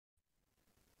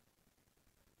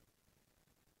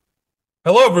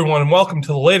Hello, everyone, and welcome to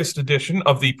the latest edition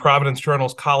of the Providence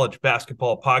Journal's College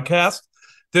Basketball Podcast.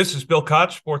 This is Bill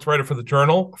Koch, sports writer for the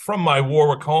Journal, from my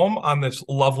Warwick home on this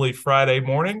lovely Friday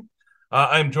morning.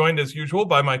 I am joined, as usual,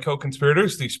 by my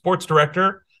co-conspirators, the sports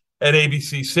director at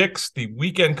ABC6, the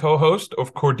weekend co-host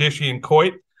of Cordischi and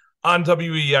Coit on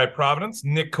WEEI Providence,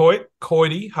 Nick Coit.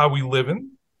 Coity, how we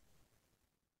living?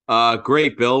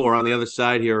 Great, Bill. We're on the other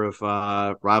side here of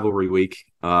rivalry week,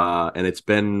 and it's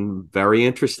been very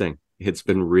interesting. It's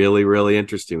been really, really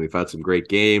interesting. We've had some great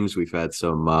games. We've had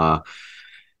some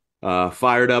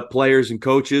fired up players and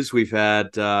coaches. We've had,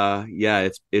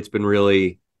 it's been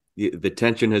really, the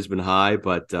tension has been high,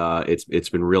 but it's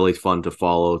been really fun to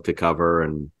follow, to cover,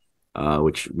 and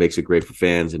which makes it great for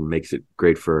fans and makes it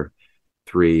great for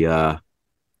three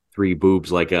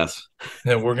boobs like us.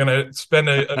 And we're going to spend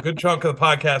a good chunk of the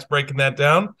podcast breaking that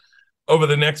down over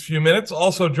the next few minutes.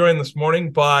 Also joined this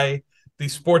morning by the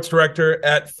sports director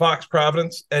at Fox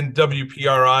Providence and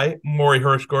WPRI, Morey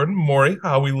Hershgordon. Morey,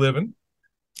 how we living?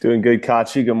 Doing good,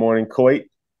 Kachi. Good morning, Coit,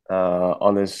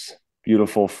 on this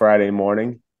beautiful Friday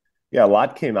morning. Yeah, a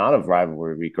lot came out of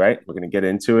rivalry week, right? We're going to get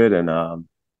into it, and I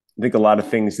think a lot of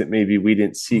things that maybe we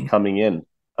didn't see coming in.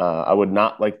 I would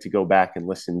not like to go back and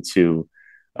listen to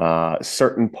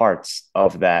certain parts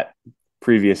of that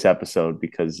previous episode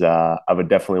because I would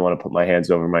definitely want to put my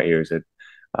hands over my ears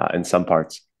in some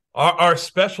parts. Our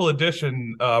special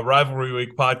edition Rivalry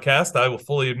Week podcast, I will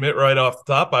fully admit right off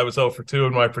the top, I was 0 for 2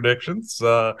 in my predictions.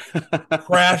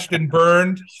 Crashed and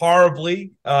burned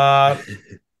horribly. But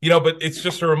it's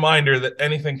just a reminder that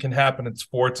anything can happen in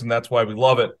sports, and that's why we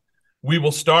love it. We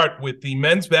will start with the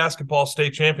men's basketball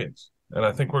state champions, and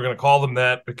I think we're going to call them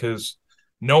that because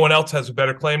no one else has a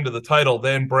better claim to the title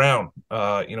than Brown.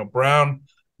 Brown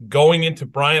going into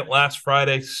Bryant last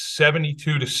Friday,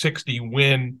 72-60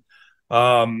 win.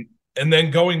 And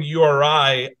then going to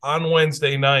URI on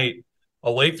Wednesday night, a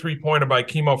late three-pointer by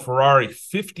Chemo Ferrari,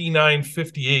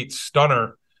 59-58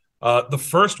 stunner. The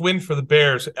first win for the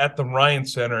Bears at the Ryan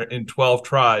Center in 12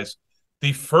 tries.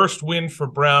 The first win for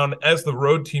Brown as the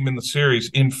road team in the series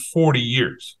in 40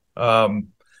 years. And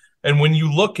when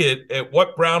you look at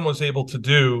what Brown was able to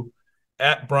do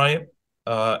at Bryant,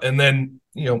 and then,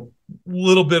 a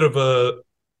little bit of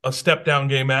a step-down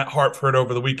game at Hartford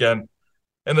over the weekend,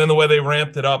 and then the way they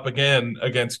ramped it up again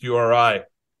against URI,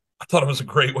 I thought it was a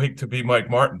great week to be Mike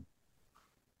Martin.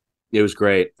 It was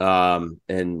great.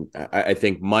 And I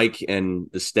think Mike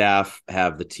and the staff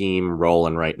have the team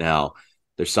rolling right now.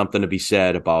 There's something to be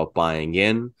said about buying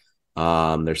in.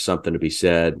 There's something to be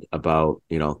said about,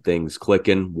 things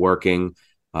clicking, working.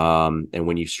 And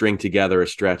when you string together a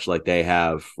stretch like they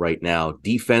have right now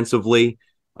defensively,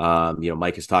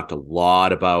 Mike has talked a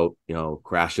lot about,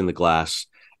 crashing the glass.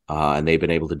 And they've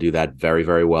been able to do that very,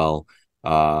 very well.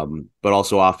 But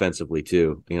also offensively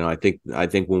too. I think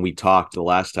when we talked the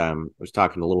last time, I was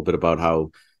talking a little bit about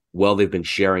how well they've been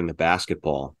sharing the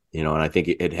basketball, and I think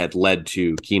it had led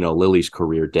to Keno Lilly's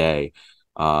career day.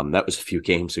 That was a few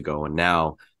games ago. And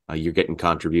now you're getting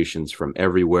contributions from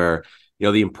everywhere.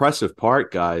 The impressive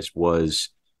part, guys, was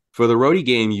for the roadie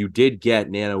game, you did get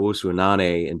Nana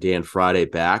Usuanane and Dan Friday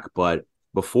back. But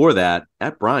before that,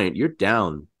 at Bryant, you're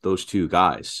down those two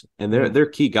guys, and they're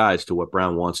key guys to what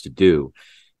Brown wants to do.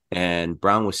 And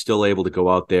Brown was still able to go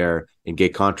out there and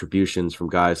get contributions from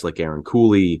guys like Aaron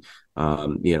Cooley,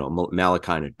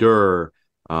 Malachi Nadur,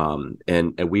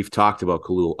 and we've talked about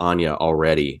Khalil Anya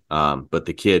already. But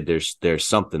the kid, there's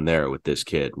something there with this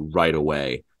kid right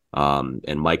away.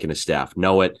 And Mike and his staff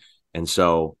know it. And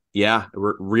so, yeah,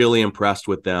 we're really impressed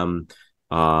with them.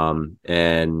 I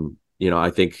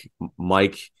think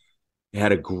Mike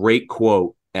had a great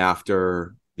quote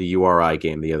after the URI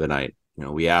game the other night.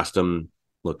 We asked him,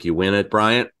 look, you win at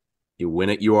Bryant, you win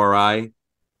at URI,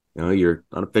 you're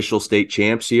unofficial state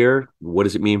champs here. What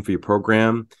does it mean for your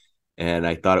program? And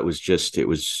I thought it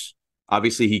was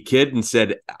obviously he kid and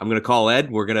said, I'm going to call Ed.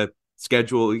 We're going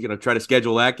to try to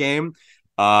schedule that game.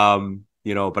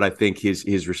 But I think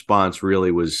his response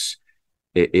really was,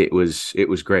 it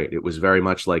was great. It was very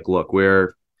much like, look,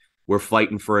 we're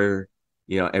fighting for,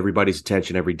 everybody's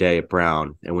attention every day at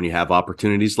Brown. And when you have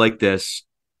opportunities like this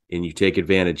and you take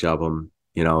advantage of them,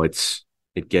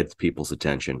 it gets people's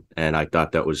attention. And I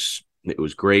thought it was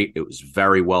great. It was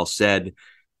very well said.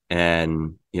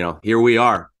 And, here we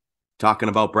are talking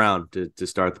about Brown to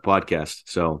start the podcast.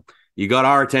 So you got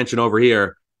our attention over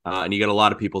here and you got a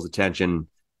lot of people's attention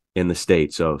in the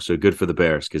state. So good for the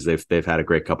Bears because they've had a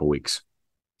great couple weeks.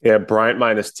 Yeah, Bryant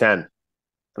 -10.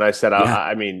 And I said, yeah.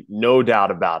 I mean, no doubt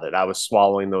about it. I was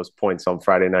swallowing those points on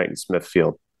Friday night in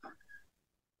Smithfield.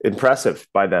 Impressive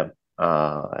by them.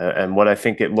 And what I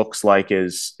think it looks like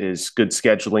is good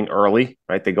scheduling early,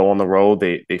 right? They go on the road,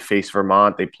 they face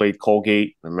Vermont, they played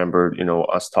Colgate. I remember,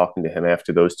 us talking to him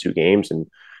after those two games, and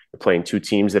they're playing two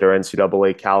teams that are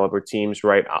NCAA caliber teams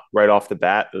right off the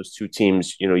bat. Those two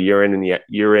teams, year in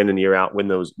and year out win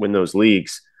those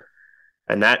leagues,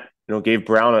 and that gave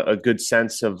Brown a good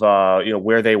sense of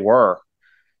where they were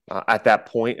at that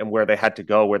point and where they had to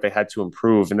go, where they had to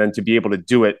improve, and then to be able to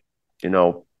do it,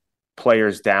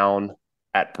 players down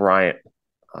at Bryant.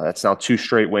 That's now 2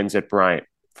 straight wins at Bryant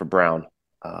for Brown.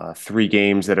 3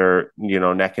 games that are,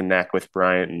 neck and neck with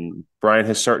Bryant. And Bryant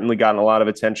has certainly gotten a lot of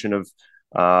attention of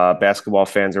basketball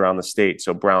fans around the state.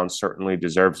 So Brown certainly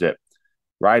deserves it.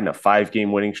 Riding a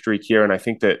 5-game winning streak here. And I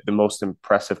think that the most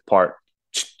impressive part,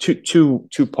 two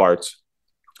parts.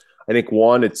 I think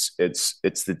one, it's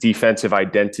the defensive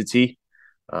identity.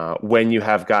 When you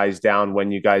have guys down, when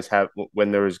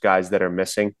there's guys that are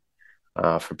missing,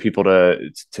 for people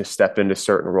to step into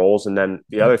certain roles. And then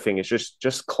the other thing is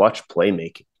just clutch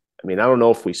playmaking. I mean, I don't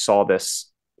know if we saw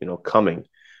this, coming,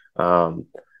 but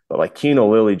like Keno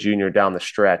Lilly Jr. down the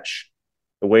stretch,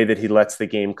 the way that he lets the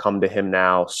game come to him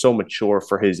now, so mature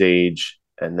for his age.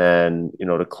 And then,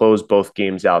 to close both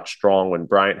games out strong when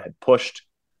Bryant had pushed,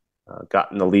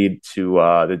 gotten the lead to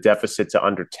the deficit to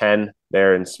under 10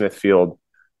 there in Smithfield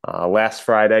last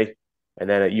Friday, and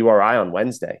then at URI on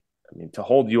Wednesday. I mean, to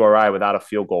hold URI without a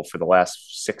field goal for the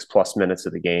last 6+ minutes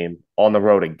of the game on the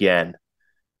road again,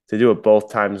 to do it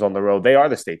both times on the road. They are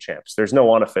the state champs. There's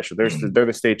no unofficial. They're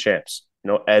the state champs.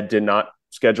 Ed did not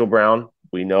schedule Brown.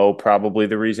 We know probably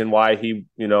the reason why he,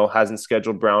 hasn't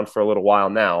scheduled Brown for a little while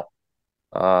now.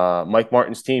 Mike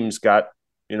Martin's team's got,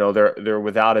 they're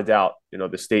without a doubt,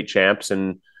 the state champs,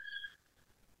 and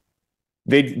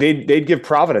they'd give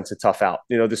Providence a tough out,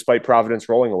 despite Providence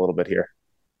rolling a little bit here.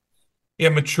 Yeah,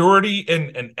 maturity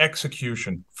and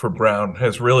execution for Brown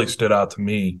has really stood out to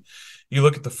me. You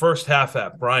look at the first half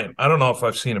at Bryant. I don't know if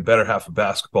I've seen a better half of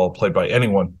basketball played by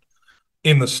anyone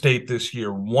in the state this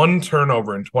year. 1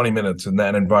 turnover in 20 minutes in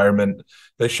that environment.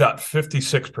 They shot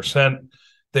 56%.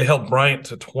 They held Bryant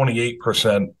to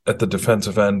 28% at the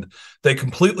defensive end. They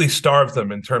completely starved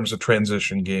them in terms of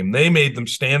transition game. They made them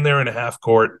stand there in a half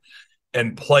court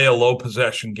and play a low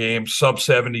possession game, sub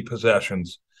 70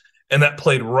 possessions. And that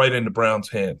played right into Brown's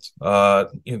hands.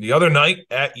 The other night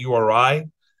at URI,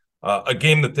 a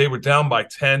game that they were down by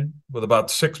 10 with about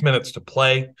 6 minutes to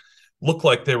play, looked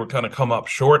like they were going to come up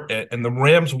short. And the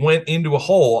Rams went into a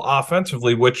hole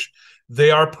offensively, which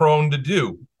they are prone to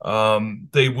do.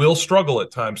 They will struggle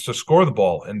at times to score the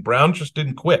ball. And Brown just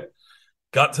didn't quit.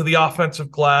 Got to the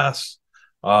offensive glass,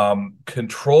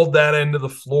 controlled that end of the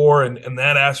floor and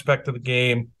that aspect of the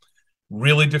game,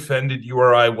 really defended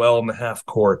URI well in the half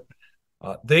court.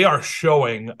 They are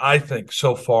showing, I think,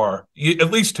 so far,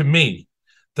 at least to me,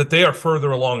 that they are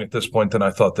further along at this point than I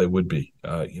thought they would be.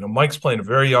 Mike's playing a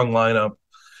very young lineup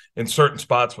in certain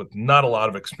spots with not a lot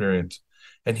of experience.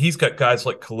 And he's got guys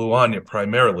like Kaluanya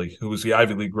primarily, who was the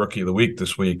Ivy League Rookie of the Week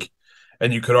this week,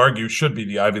 and you could argue should be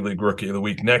the Ivy League Rookie of the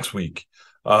Week next week,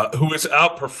 who is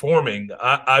outperforming,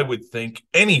 I would think,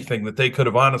 anything that they could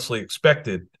have honestly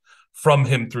expected from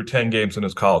him through 10 games in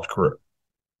his college career.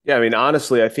 Yeah, I mean,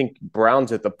 honestly, I think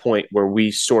Brown's at the point where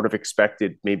we sort of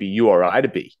expected maybe URI to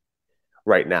be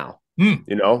right now.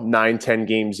 9-10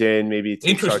 games in, maybe it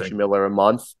takes Archie Miller a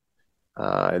month.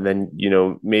 And then,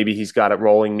 maybe he's got it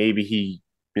rolling. Maybe he,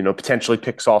 potentially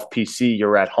picks off PC.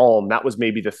 You're at home. That was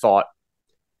maybe the thought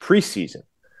preseason.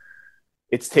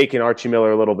 It's taken Archie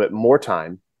Miller a little bit more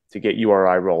time to get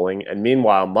URI rolling. And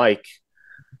meanwhile, Mike,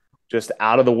 just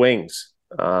out of the wings.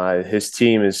 His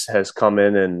team has come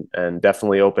in and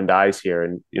definitely opened eyes here.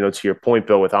 And, to your point,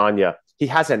 Bill, with Anya, he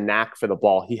has a knack for the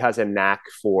ball. He has a knack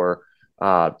for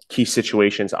key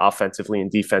situations offensively and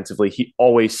defensively. He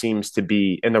always seems to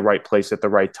be in the right place at the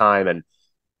right time. And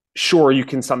sure, you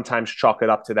can sometimes chalk it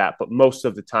up to that, but most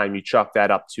of the time you chalk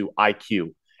that up to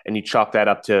IQ and you chalk that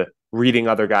up to reading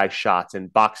other guys' shots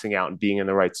and boxing out and being in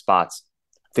the right spots,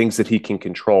 things that he can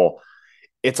control.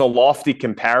 It's a lofty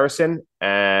comparison,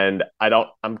 and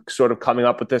I'm sort of coming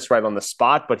up with this right on the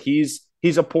spot, but he's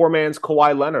a poor man's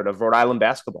Kawhi Leonard of Rhode Island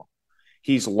basketball.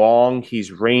 He's long,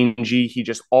 he's rangy, he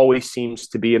just always seems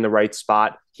to be in the right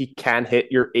spot. He can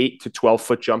hit your 8 to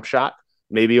 12-foot jump shot.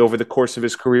 Maybe over the course of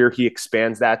his career, he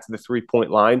expands that to the 3-point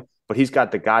line, but he's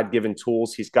got the God-given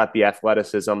tools, he's got the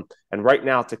athleticism, and right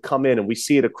now to come in, and we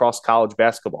see it across college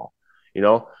basketball,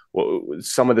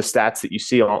 some of the stats that you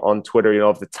see on Twitter,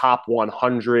 of the top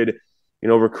 100,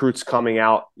 recruits coming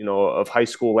out, of high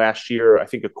school last year, I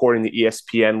think according to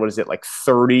ESPN, what is it, like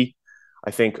 30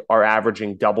 I think, are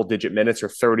averaging double-digit minutes, or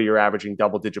 30 are averaging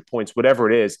double-digit points, whatever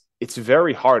it is. It's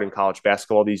very hard in college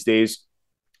basketball these days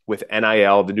with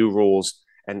NIL, the new rules,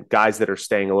 and guys that are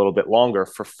staying a little bit longer,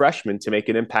 for freshmen to make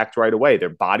an impact right away. Their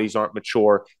bodies aren't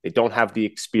mature. They don't have the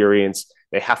experience.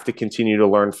 They have to continue to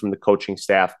learn from the coaching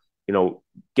staff,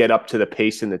 get up to the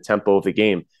pace and the tempo of the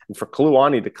game. And for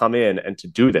Kluani to come in and to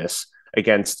do this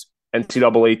against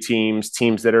NCAA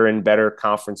teams that are in better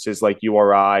conferences like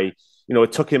URI,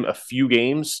 it took him a few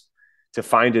games to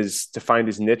find his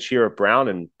niche here at Brown,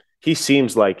 and he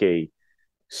seems like a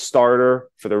starter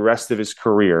for the rest of his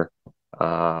career,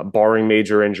 barring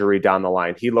major injury down the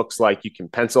line. He looks like you can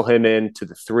pencil him in to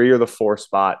the 3 or the 4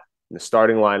 spot in the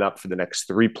starting lineup for the next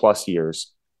 3+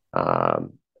 years.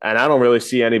 And I don't really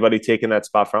see anybody taking that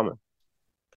spot from him.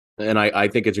 And I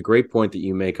think it's a great point that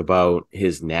you make about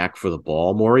his knack for the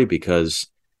ball, Morey, because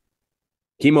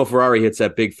Kimo Ferrari hits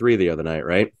that big 3 the other night,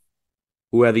 right?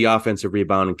 Who had the offensive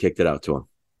rebound and kicked it out to him?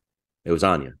 It was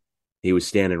Anya. He was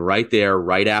standing right there,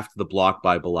 right after the block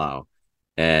by Bilal.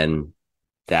 And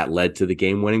that led to the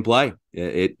game-winning play.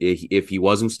 If he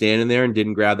wasn't standing there and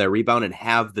didn't grab that rebound and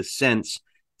have the sense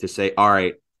to say, all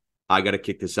right, I got to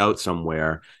kick this out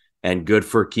somewhere. And good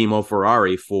for Kimo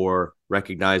Ferrari for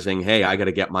recognizing, hey, I got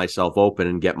to get myself open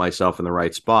and get myself in the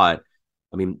right spot.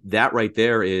 I mean, that right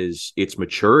there it's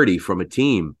maturity from a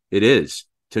team. It is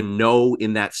to know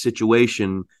in that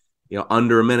situation,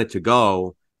 under a minute to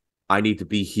go, I need to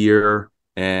be here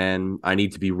and I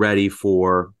need to be ready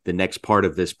for the next part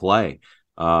of this play.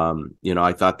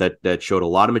 I thought that showed a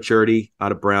lot of maturity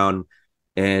out of Brown,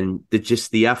 and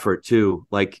just the effort too.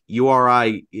 Like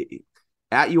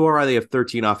at URI, they have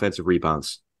 13 offensive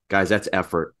rebounds. Guys, that's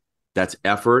effort. That's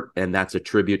effort, and that's a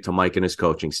tribute to Mike and his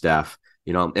coaching staff.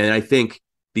 And I think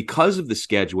because of the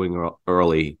scheduling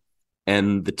early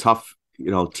and the tough,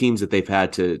 teams that they've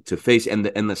had to face, and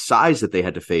the size that they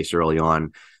had to face early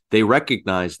on, they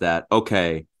recognize that,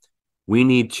 okay, we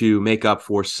need to make up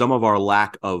for some of our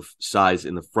lack of size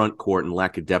in the front court and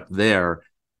lack of depth there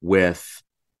with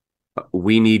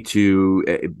we need to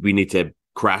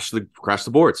crash the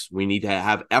boards. We need to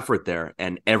have effort there,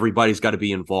 and everybody's got to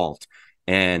be involved.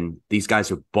 And these guys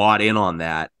have bought in on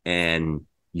that, and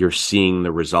you're seeing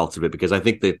the results of it, because I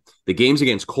think that the games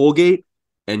against Colgate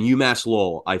and UMass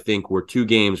Lowell, I think, were 2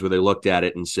 games where they looked at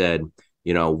it and said,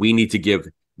 we need to give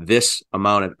this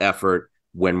amount of effort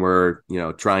when we're,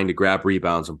 trying to grab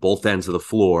rebounds on both ends of the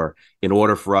floor in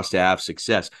order for us to have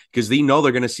success, because they know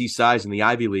they're going to see size in the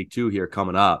Ivy League too here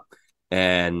coming up.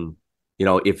 And,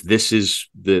 if this is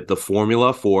the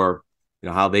formula for,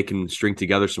 how they can string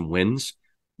together some wins,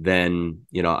 then,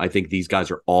 I think these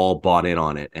guys are all bought in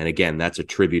on it. And again, that's a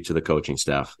tribute to the coaching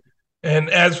staff.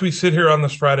 And as we sit here on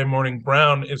this Friday morning,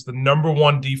 Brown is the number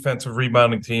 1 defensive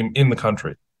rebounding team in the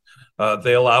country.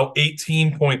 They allow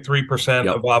 18.3%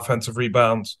 of offensive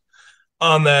rebounds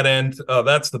on that end.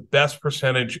 That's the best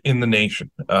percentage in the nation.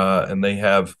 And they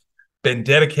have been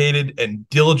dedicated and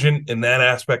diligent in that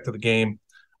aspect of the game.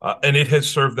 And it has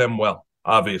served them well,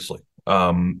 obviously.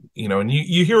 And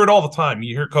you hear it all the time.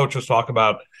 You hear coaches talk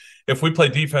about, if we play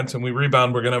defense and we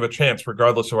rebound, we're going to have a chance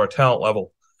regardless of our talent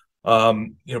level.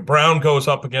 Brown goes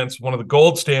up against one of the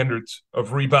gold standards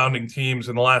of rebounding teams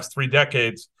in the last 3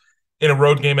 decades in a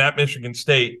road game at Michigan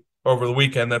State over the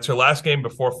weekend. That's their last game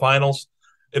before finals.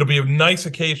 It'll be a nice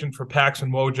occasion for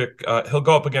Paxson Wojcik. He'll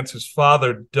go up against his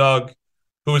father, Doug,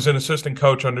 who is an assistant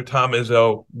coach under Tom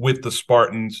Izzo with the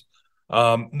Spartans.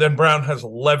 Then Brown has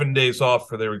 11 days off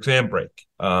for their exam break.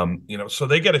 So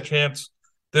they get a chance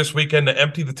this weekend to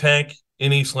empty the tank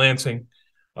in East Lansing,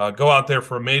 go out there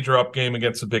for a major up game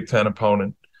against a Big Ten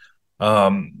opponent,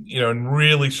 and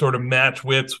really sort of match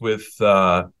wits with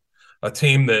a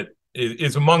team that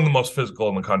is among the most physical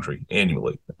in the country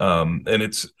annually.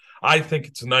 I think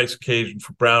it's a nice occasion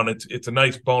for Brown. It's a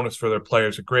nice bonus for their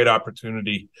players, a great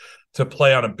opportunity to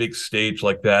play on a big stage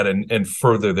like that and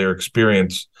further their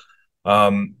experience.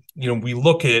 We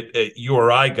look at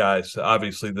URI guys,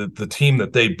 obviously the team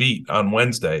that they beat on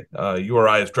Wednesday.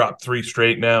 URI has dropped 3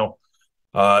 straight now.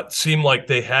 It seemed like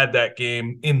they had that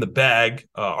game in the bag.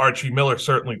 Archie Miller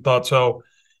certainly thought so.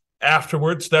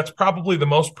 Afterwards, that's probably the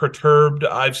most perturbed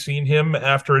I've seen him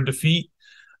after a defeat.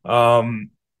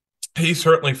 He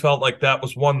certainly felt like that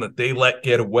was one that they let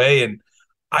get away. And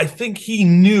I think he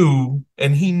knew,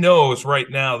 and he knows right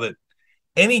now, that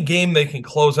any game they can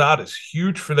close out is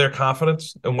huge for their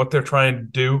confidence and what they're trying to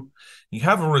do. You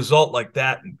have a result like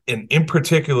that, and in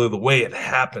particular, the way it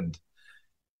happened,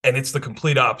 and it's the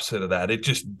complete opposite of that. It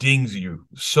just dings you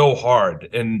so hard.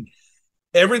 And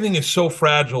everything is so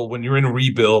fragile when you're in a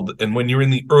rebuild and when you're in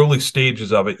the early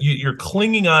stages of it. You're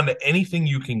clinging on to anything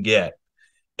you can get.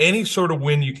 any sort of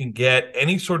win you can get,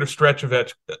 any sort of stretch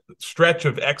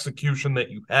of execution that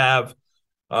you have,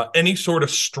 any sort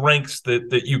of strengths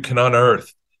that you can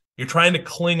unearth. You're trying to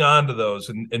cling on to those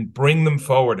and bring them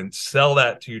forward and sell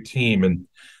that to your team. And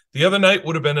the other night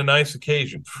would have been a nice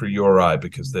occasion for URI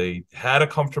because they had a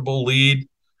comfortable lead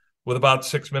with about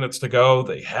 6 minutes to go.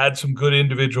 They had some good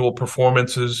individual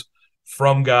performances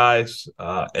from guys,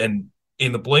 and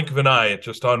in the blink of an eye, it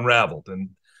just unraveled.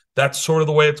 And that's sort of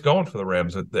the way it's going for the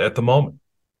Rams at the moment.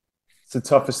 It's the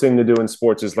toughest thing to do in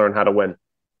sports is learn how to win.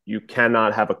 You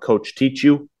cannot have a coach teach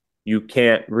you. You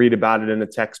can't read about it in a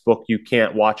textbook. You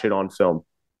can't watch it on film.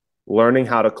 Learning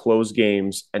how to close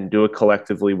games and do it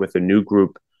collectively with a new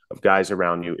group of guys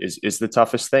around you is the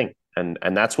toughest thing. And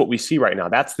that's what we see right now.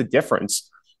 That's the difference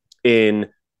in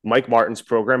Mike Martin's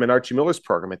program and Archie Miller's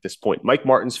program at this point. Mike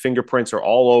Martin's fingerprints are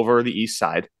all over the East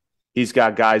Side. He's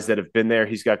got guys that have been there.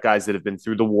 He's got guys that have been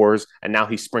through the wars, and now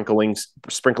he's sprinkling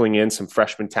in some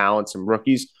freshman talent, some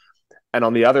rookies. And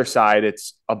on the other side,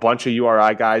 it's a bunch of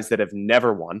URI guys that have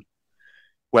never won,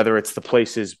 whether it's the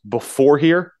places before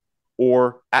here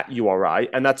or at URI,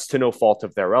 and that's to no fault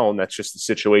of their own. That's just the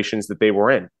situations that they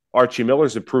were in. Archie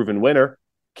Miller's a proven winner.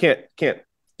 Can't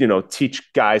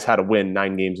teach guys how to win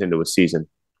 9 games into a season.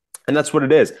 And that's what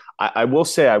it is. I will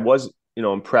say I was,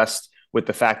 impressed with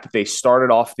the fact that they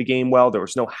started off the game well. There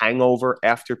was no hangover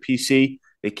after PC.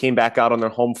 They came back out on their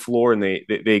home floor and they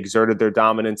exerted their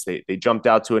dominance. They jumped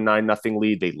out to a 9-0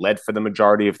 lead. They led for the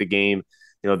majority of the game,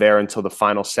 there until the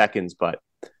final seconds. But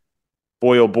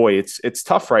boy, oh boy, it's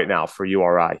tough right now for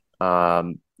URI.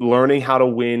 Learning how to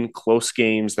win close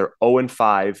games. They're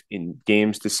 0-5 in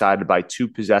games decided by two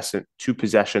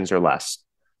possessions or less.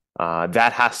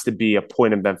 That has to be a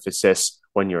point of emphasis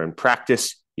when you're in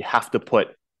practice. You have to put,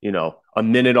 a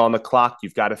minute on the clock.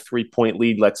 You've got a 3-point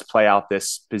lead. Let's play out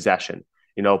this possession.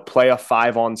 Play a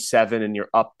 5-on-7 and you're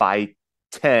up by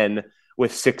 10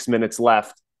 with 6 minutes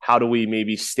left. How do we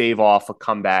maybe stave off a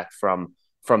comeback from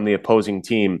the opposing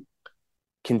team?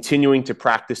 Continuing to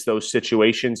practice those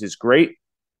situations is great,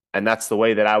 and that's the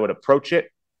way that I would approach it.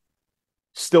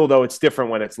 Still, though, it's different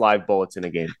when it's live bullets in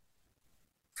a game.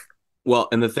 Well,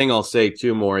 and the thing I'll say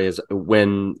too, Morey, is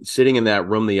when sitting in that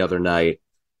room the other night,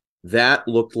 that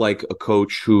looked like a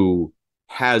coach who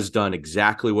has done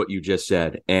exactly what you just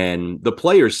said. And the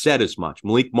players said as much.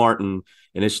 Malik Martin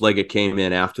and Ishlega came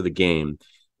in after the game,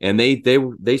 and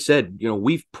they said,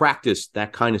 we've practiced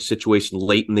that kind of situation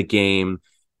late in the game,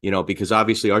 because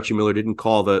obviously Archie Miller didn't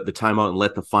call the timeout and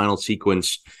let the final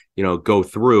sequence, go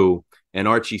through. And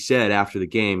Archie said after the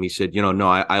game, he said, no,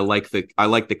 I like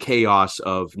the chaos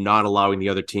of not allowing the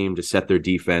other team to set their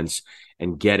defense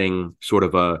and getting sort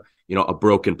of a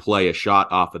broken play, a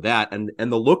shot off of that. And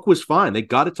the look was fine. They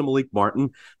got it to Malik Martin.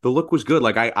 The look was good.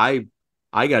 Like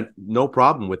I got no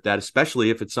problem with that, especially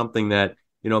if it's something that,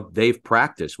 they've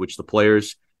practiced, which the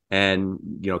players and,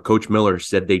 Coach Miller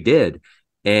said they did.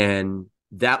 And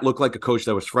that looked like a coach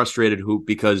that was frustrated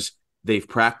because they've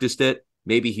practiced it.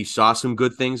 Maybe he saw some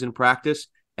good things in practice,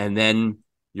 and then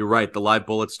you're right, the live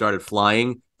bullets started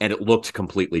flying, and it looked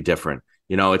completely different.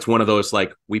 It's one of those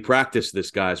like, we practiced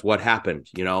this, guys. What happened?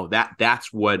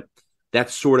 That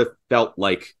sort of felt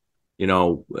like,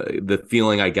 the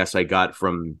feeling I guess I got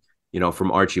from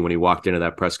Archie when he walked into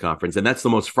that press conference. And that's the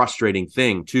most frustrating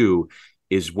thing too,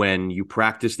 is when you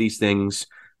practice these things,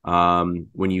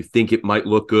 when you think it might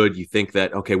look good, you think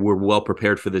that, okay, we're well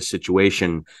prepared for this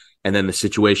situation. And then the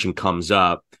situation comes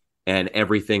up and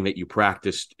everything that you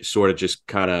practiced sort of just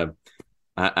kind of,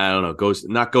 I don't know,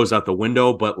 goes out the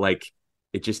window, but like,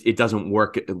 it doesn't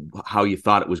work how you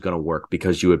thought it was going to work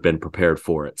because you had been prepared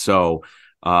for it. So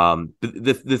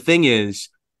the thing is,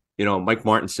 Mike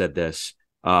Martin said this,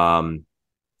 the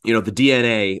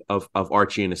DNA of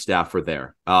Archie and his staff are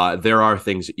there. There are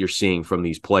things that you're seeing from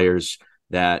these players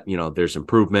that, there's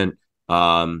improvement.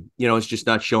 It's just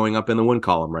not showing up in the win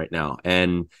column right now.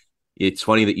 And it's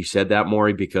funny that you said that,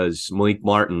 Morey, because Malik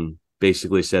Martin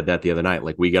basically said that the other night.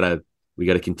 Like, we gotta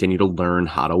continue to learn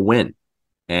how to win.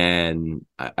 And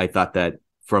I thought that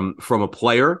from a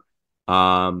player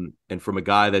and from a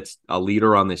guy that's a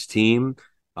leader on this team,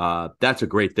 that's a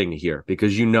great thing to hear,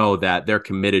 because that they're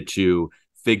committed to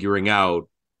figuring out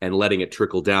and letting it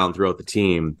trickle down throughout the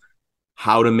team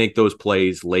how to make those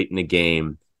plays late in the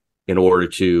game in order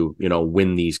to,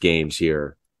 win these games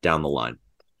here down the line.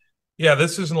 Yeah,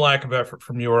 this isn't lack of effort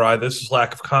from URI. This is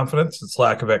lack of confidence. It's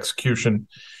lack of execution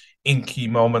in key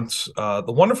moments. The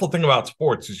wonderful thing about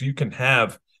sports is you can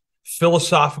have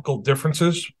philosophical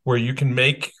differences where you can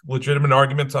make legitimate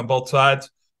arguments on both sides,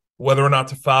 whether or not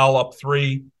to foul up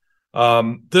 3.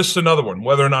 This is another one,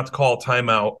 whether or not to call a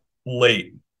timeout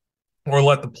late. or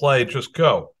let the play just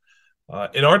go.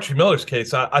 In Archie Miller's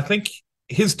case, I think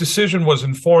his decision was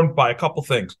informed by a couple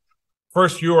things.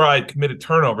 First, URI committed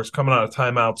turnovers coming out of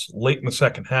timeouts late in the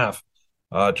second half.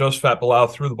 Joseph Bilal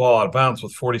threw the ball out of bounds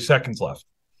with 40 seconds left.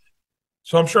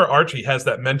 So I'm sure Archie has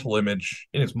that mental image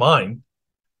in his mind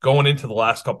going into the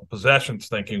last couple possessions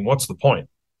thinking, what's the point?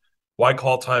 Why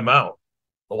call timeout?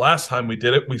 The last time we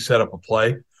did it, we set up a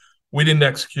play. We didn't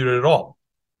execute it at all.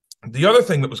 The other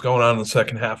thing that was going on in the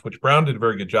second half, which Brown did a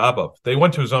very good job of, they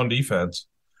went to his own defense,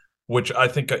 which I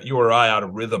think got URI out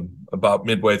of rhythm about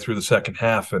midway through the second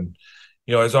half. And,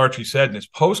 as Archie said in his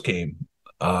post game,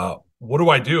 what do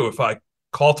I do if I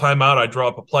call timeout, I draw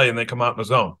up a play, and they come out in the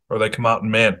zone, or they come out in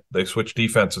man, they switch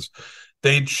defenses?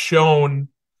 They'd shown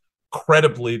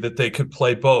credibly that they could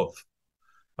play both.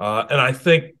 And I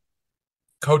think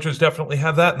coaches definitely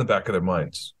have that in the back of their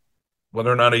minds.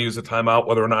 Whether or not I use a timeout,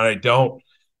 whether or not I don't.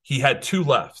 He had 2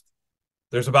 left.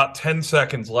 There's about 10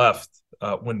 seconds left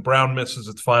when Brown misses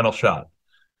its final shot.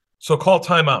 So call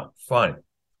timeout. Fine.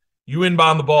 You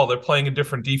inbound the ball. They're playing a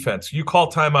different defense. You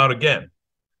call timeout again.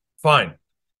 Fine.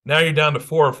 Now you're down to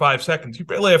 4 or 5 seconds. You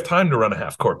barely have time to run a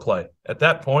half-court play at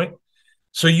that point.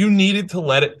 So you needed to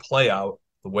let it play out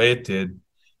the way it did.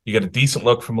 You got a decent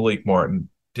look from Malik Martin.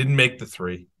 Didn't make the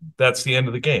 3. That's the end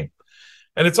of the game.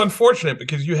 And it's unfortunate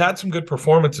because you had some good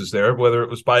performances there, whether it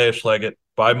was by Ish Leggett,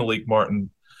 by Malik Martin,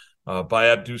 by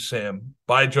Abdou Sam,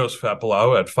 by Joseph Apollo,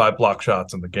 who had 5 block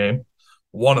shots in the game.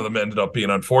 One of them ended up being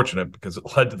unfortunate because it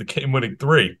led to the game-winning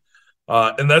 3.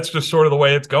 And that's just sort of the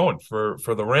way it's going for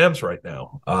the Rams right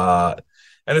now.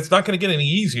 And it's not going to get any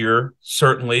easier,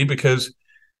 certainly, because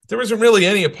there isn't really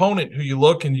any opponent who you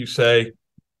look and you say,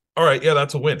 all right, yeah,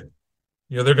 that's a win.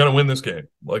 They're going to win this game.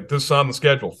 Like, this is on the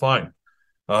schedule. Fine.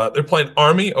 They're playing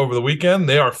Army over the weekend.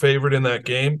 They are favored in that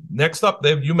game. Next up,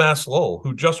 they have UMass Lowell,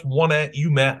 who just won at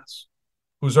UMass,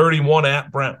 who's already won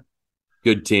at Brown.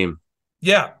 Good team.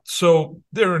 Yeah, so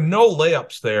there are no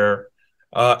layups there,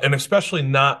 and especially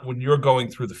not when you're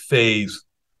going through the phase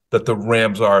that the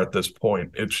Rams are at this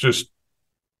point. It's just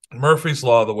Murphy's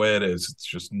Law the way it is. It's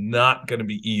just not going to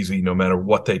be easy no matter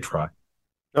what they try.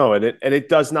 No, and it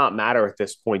does not matter at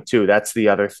this point, too. That's the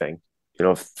other thing.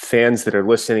 Fans that are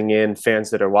listening in, fans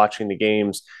that are watching the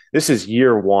games, this is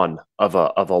year 1 of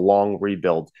a long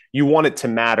rebuild. You want it to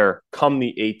matter come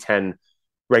the A-10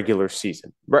 regular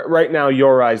season. Right now,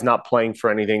 URI is not playing for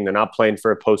anything. They're not playing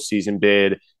for a postseason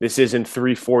bid. This isn't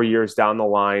 3-4 years down the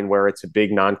line where it's a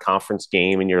big non-conference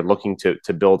game and you're looking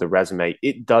to build a resume.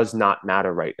 It does not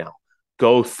matter right now.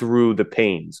 Go through the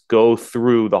pains. Go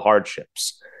through the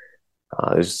hardships.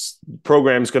 This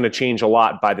program's going to change a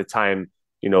lot by the time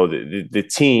the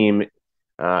team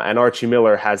and Archie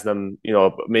Miller has them,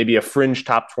 maybe a fringe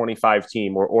top 25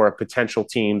 team or a potential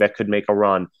team that could make a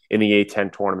run in the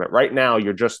A-10 tournament. Right now,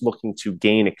 you're just looking to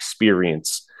gain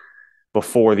experience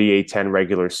before the A-10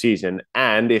 regular season.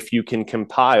 And if you can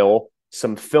compile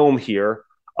some film here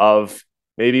of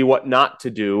maybe what not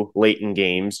to do late in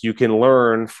games, you can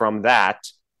learn from that.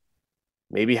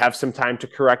 Maybe have some time to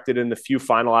correct it in the few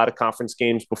final out-of-conference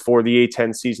games before the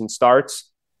A-10 season starts.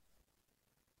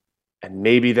 And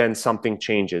maybe then something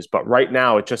changes. But right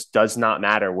now, it just does not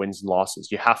matter wins and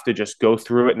losses. You have to just go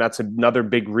through it. And that's another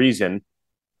big reason,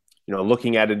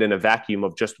 looking at it in a vacuum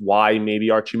of just why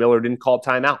maybe Archie Miller didn't call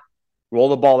timeout. Roll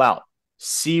the ball out.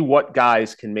 See what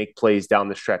guys can make plays down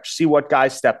the stretch. See what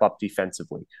guys step up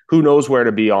defensively. Who knows where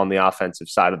to be on the offensive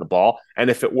side of the ball.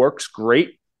 And if it works,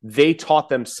 great. They taught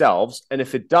themselves. And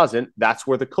if it doesn't, that's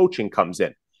where the coaching comes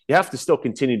in. You have to still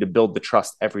continue to build the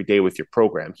trust every day with your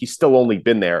program. He's still only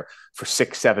been there for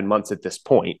 6-7 months at this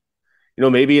point.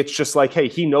 Maybe it's just like, hey,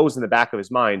 he knows in the back of his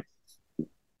mind,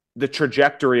 the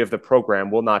trajectory of the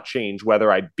program will not change whether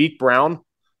I beat Brown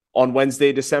on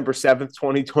Wednesday, December 7th,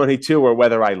 2022, or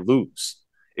whether I lose.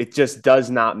 It just does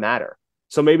not matter.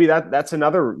 So maybe that's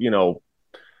another,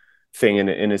 thing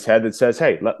in his head that says,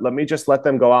 hey, let me just let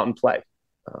them go out and play.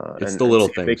 It's the little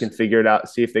things. They can figure it out.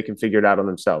 See if they can figure it out on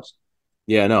themselves.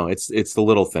 Yeah, no, it's the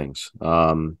little things,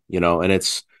 and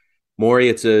it's Morey.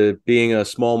 It's being a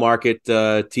small market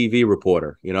TV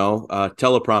reporter.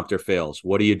 Teleprompter fails.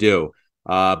 What do you do?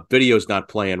 Video's not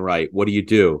playing right. What do you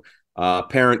do?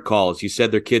 Parent calls. You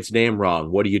said their kid's name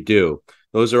wrong. What do you do?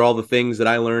 Those are all the things that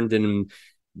I learned in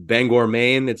Bangor,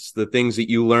 Maine. It's the things that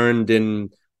you learned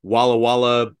in Walla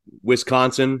Walla,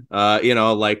 Wisconsin. These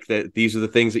are the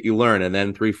things that you learn, and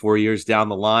then 3-4 years down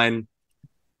the line,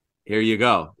 here you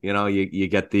go. You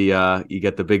get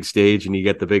the big stage and you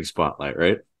get the big spotlight,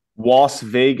 right? Las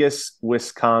Vegas,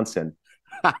 Wisconsin.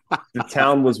 The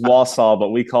town was Wausau, but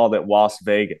we called it Las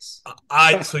Vegas.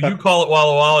 So you call it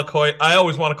Walla Walla, Coit. I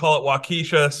always want to call it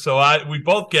Waukesha, so we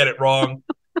both get it wrong.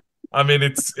 I mean,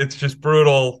 it's just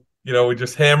brutal. We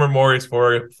just hammer Morey's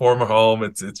former home.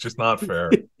 It's just not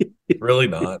fair. Really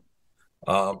not.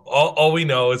 All we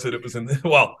know is that it was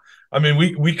well, I mean,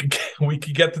 we could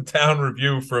get the town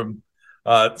review from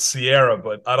Sierra,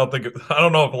 but I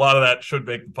don't know if a lot of that should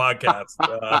make the podcast.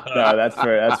 No,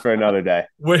 that's for another day.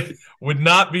 Would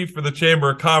not be for the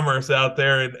Chamber of Commerce out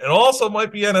there, and also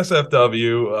might be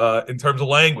NSFW in terms of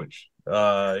language.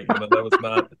 That was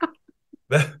not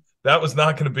that was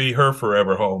not going to be her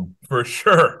forever home for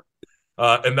sure,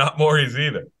 and not Morey's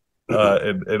either,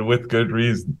 and with good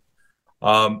reason.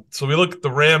 So we look at the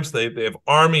Rams. They have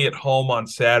Army at home on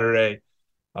Saturday.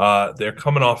 They're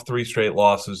coming off 3 straight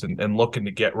losses and looking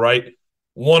to get right.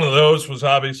 One of those was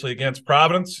obviously against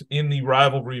Providence in the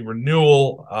rivalry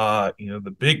renewal,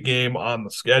 the big game on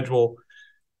the schedule.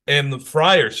 And the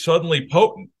Friars suddenly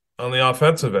potent on the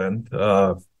offensive end,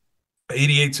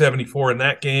 88-74 in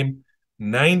that game,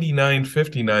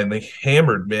 99-59. They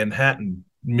hammered Manhattan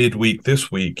midweek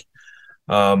this week.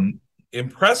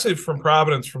 Impressive from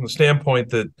Providence from the standpoint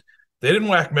that they didn't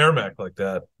whack Merrimack like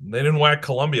that. They didn't whack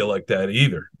Columbia like that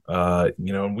either.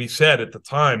 And we said at the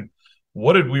time,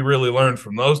 what did we really learn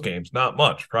from those games? Not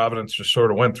much. Providence just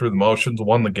sort of went through the motions,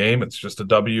 won the game. It's just a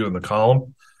W in the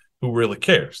column. Who really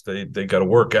cares? They got to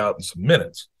work out in some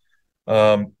minutes.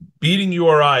 Beating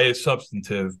URI is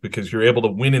substantive because you're able to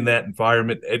win in that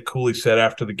environment. Ed Cooley said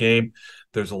after the game,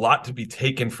 there's a lot to be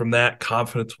taken from that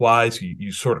confidence-wise.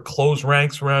 You sort of close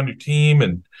ranks around your team,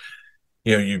 and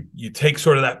you take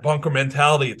sort of that bunker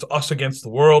mentality. It's us against the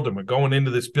world, and we're going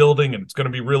into this building, and it's going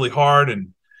to be really hard,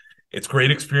 and it's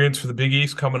great experience for the Big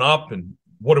East coming up. And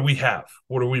what do we have?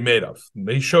 What are we made of? And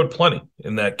they showed plenty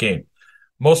in that game.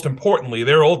 Most importantly,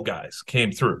 their old guys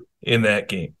came through in that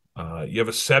game. You have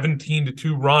a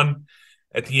 17-2 run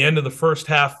at the end of the first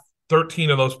half. 13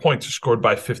 of those points are scored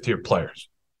by fifth-year players.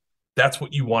 That's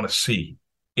what you want to see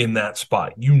in that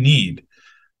spot. You need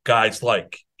guys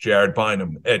like Jared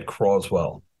Bynum, Ed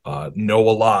Croswell,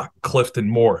 Noah Locke, Clifton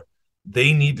Moore.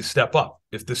 They need to step up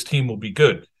if this team will be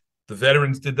good. The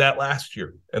veterans did that last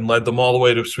year and led them all the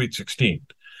way to Sweet 16.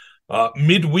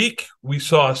 Midweek, we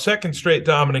saw a second straight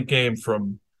dominant game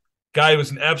from a guy who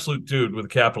was an absolute dude with a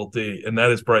capital D, and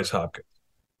that is Bryce Hopkins.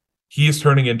 He is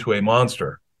turning into a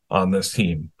monster on this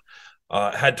team.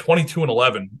 Had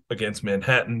 22-11 against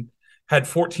Manhattan, had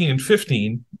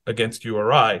 14-15 against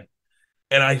URI.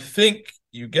 And I think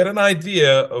you get an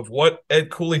idea of what Ed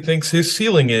Cooley thinks his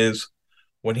ceiling is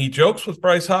when he jokes with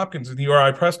Bryce Hopkins in the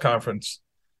URI press conference.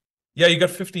 Yeah, you got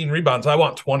 15 rebounds. I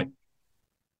want 20.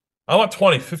 I want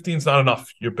 20. 15's not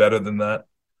enough. You're better than that.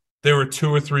 There were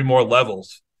 2 or 3 more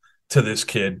levels to this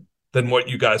kid than what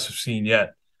you guys have seen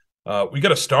yet. We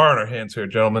got a star on our hands here,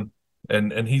 gentlemen,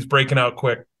 and he's breaking out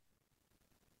quick.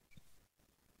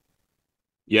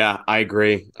 Yeah, I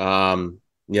agree. And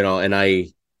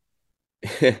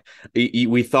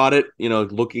we thought it,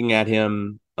 looking at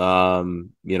him,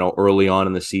 early on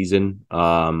in the season.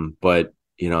 But,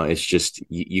 it's just,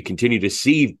 you continue to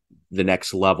see the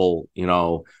next level,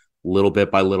 little bit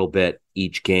by little bit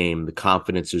each game. The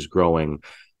confidence is growing.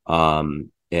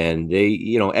 And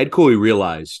they, Ed Cooley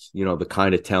realized, the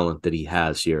kind of talent that he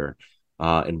has here.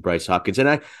 And Bryce Hopkins.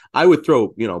 And I would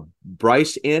throw,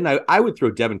 Bryce in. I would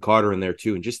throw Devin Carter in there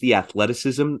too. And just the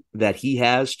athleticism that he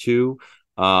has too.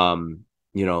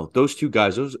 Those two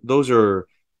guys, those are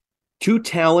two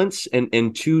talents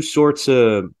and two sorts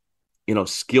of,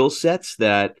 skill sets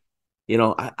that,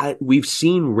 we've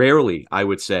seen rarely, I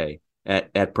would say,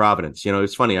 at Providence.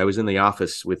 It's funny. I was in the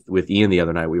office with Ian the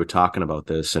other night. We were talking about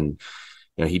this, and,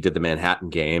 he did the Manhattan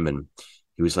game, and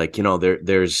he was like,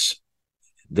 there's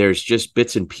just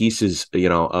bits and pieces,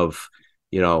 of,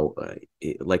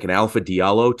 like an Alpha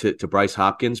Diallo to Bryce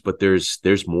Hopkins, but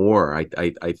there's more,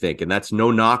 I think. And that's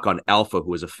no knock on Alpha,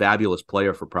 who is a fabulous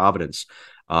player for Providence.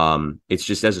 It's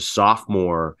just as a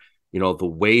sophomore, the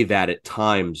way that at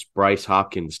times Bryce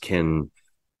Hopkins can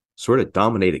sort of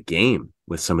dominate a game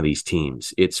with some of these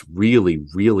teams. It's really,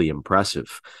 really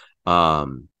impressive.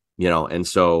 And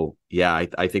so, yeah,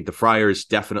 I think the Friars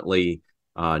definitely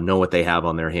know what they have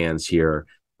on their hands here.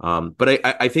 But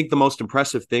I think the most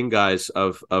impressive thing, guys,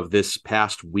 of this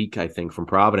past week, I think, from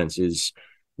Providence is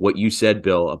what you said,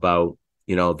 Bill, about,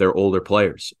 their older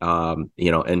players,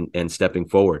 and stepping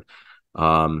forward.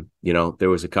 There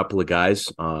was a couple of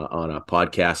guys on a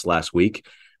podcast last week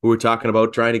who were talking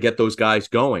about trying to get those guys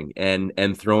going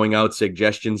and throwing out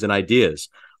suggestions and ideas.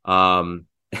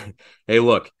 Hey,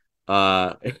 look,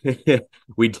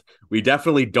 we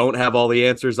definitely don't have all the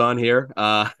answers on here,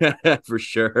 for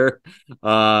sure.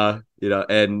 And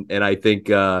I think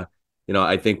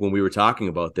I think when we were talking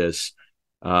about this,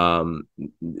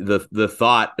 the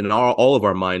thought in all of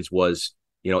our minds was,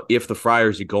 if the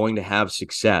Friars are going to have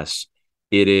success,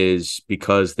 it is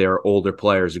because their older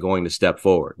players are going to step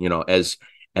forward.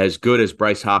 As good as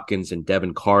Bryce Hopkins and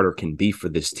Devin Carter can be for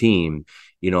this team,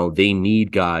 they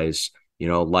need guys,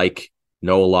 like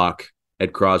Noah Locke,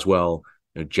 Ed Croswell,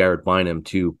 Jared Bynum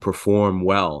to perform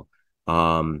well.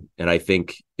 And I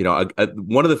think,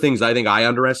 one of the things I think I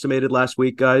underestimated last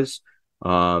week, guys,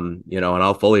 and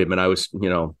I'll fully admit I was,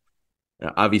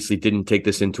 obviously didn't take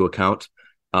this into account.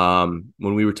 When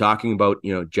we were talking about,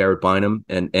 Jared Bynum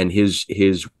and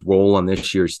his role on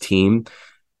this year's team,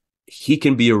 he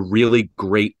can be a really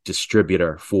great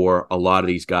distributor for a lot of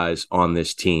these guys on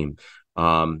this team.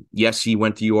 Yes, he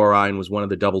went to URI and was one of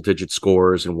the double-digit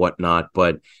scorers and whatnot,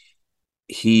 but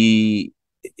he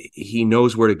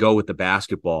knows where to go with the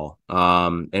basketball.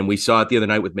 And we saw it the other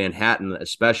night with Manhattan,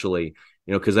 especially,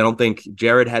 because I don't think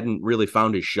Jared hadn't really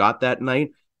found his shot that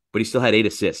night, but he still had 8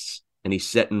 assists and he's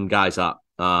setting guys up.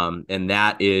 And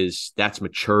that's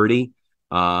maturity.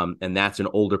 And that's an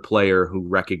older player who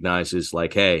recognizes,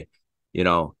 like, hey,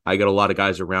 I got a lot of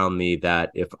guys around me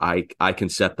that if I can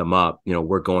set them up,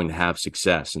 we're going to have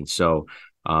success. And so,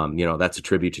 that's a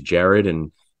tribute to Jared.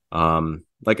 And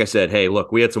like I said, hey,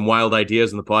 look, we had some wild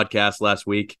ideas in the podcast last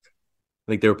week.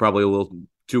 I think they were probably a little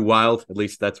too wild. At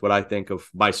least that's what I think of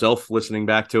myself listening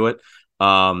back to it.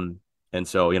 And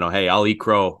so, hey, I'll eat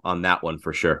crow on that one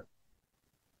for sure.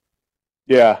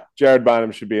 Yeah, Jared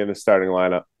Bynum should be in the starting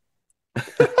lineup.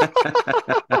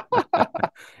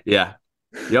 Yeah.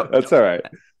 Yep. That's all right.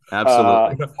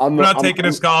 Absolutely. We're not taking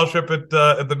a scholarship at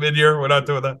the mid-year. We're not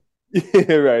doing that.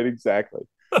 Yeah, right. Exactly.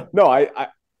 No, I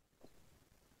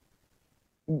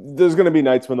there's going to be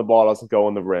nights when the ball doesn't go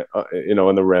in the rim,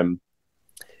 in the rim.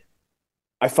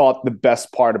 I thought the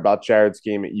best part about Jared's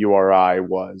game at URI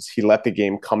was he let the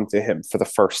game come to him for the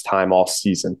first time all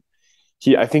season.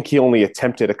 I think he only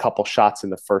attempted a couple shots in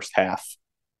the first half,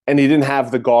 and he didn't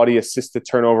have the gaudy assist to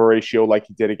turnover ratio like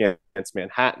he did against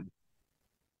Manhattan.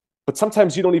 But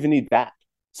sometimes you don't even need that.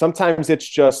 Sometimes it's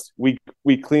just we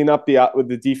clean up with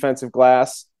the defensive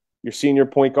glass. Your senior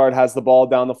point guard has the ball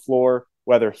down the floor.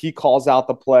 Whether he calls out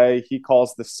the play, he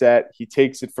calls the set, he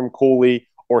takes it from Cooley,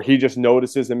 or he just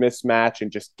notices a mismatch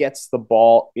and just gets the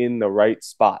ball in the right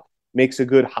spot. Makes a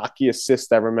good hockey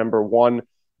assist. I remember one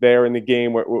there in the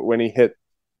game when he hit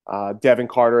Devin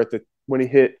Carter when he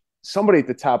hit somebody at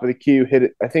the top of the key who hit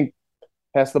it, I think,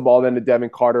 passed the ball then to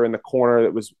Devin Carter in the corner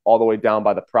that was all the way down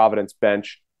by the Providence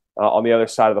bench on the other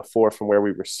side of the floor from where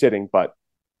we were sitting. But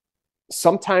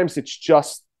sometimes it's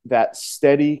just that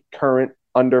steady current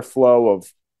underflow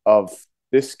of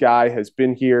this guy has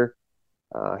been here.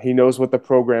 He knows what the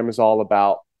program is all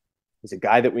about. He's a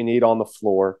guy that we need on the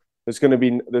floor. There's going to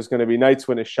be nights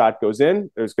when his shot goes in.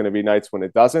 There's going to be nights when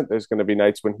it doesn't. There's going to be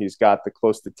nights when he's got the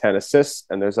close to 10 assists,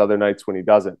 and there's other nights when he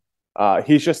doesn't.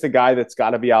 He's just a guy that's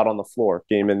got to be out on the floor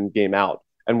game in, game out.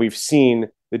 And we've seen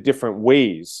the different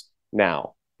ways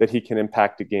now that he can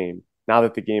impact a game, now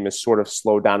that the game has sort of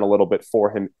slowed down a little bit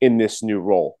for him in this new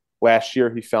role. Last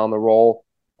year, he found the role.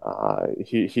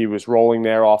 He was rolling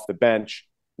there off the bench.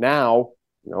 Now,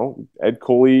 Ed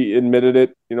Cooley admitted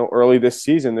it, early this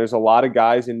season. There's a lot of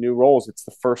guys in new roles. It's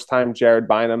the first time Jared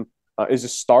Bynum is a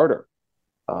starter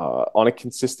on a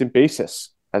consistent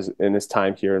basis as in his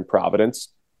time here in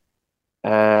Providence.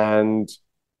 And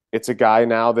it's a guy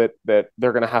now that they're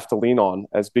going to have to lean on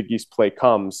as Big East play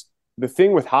comes. The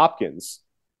thing with Hopkins,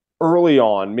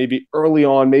 maybe it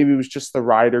was just the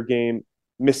Ryder game,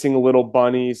 missing little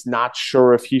bunnies, not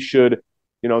sure if he should,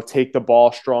 take the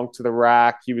ball strong to the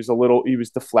rack. He was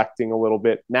deflecting a little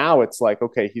bit. Now it's like,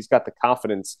 okay, he's got the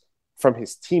confidence from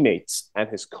his teammates and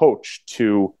his coach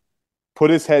to put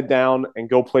his head down and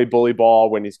go play bully ball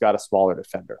when he's got a smaller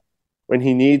defender. When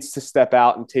he needs to step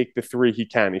out and take the three, he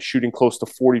can. He's shooting close to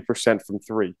 40% from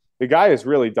three. The guy has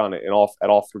really done it at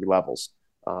all three levels.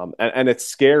 And it's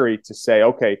scary to say,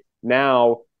 okay,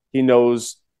 now he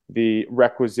knows the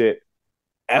requisite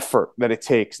effort that it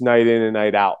takes night in and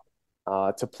night out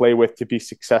to play with, to be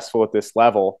successful at this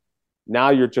level. Now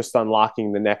you're just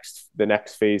unlocking the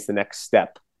next phase, the next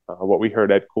step. What we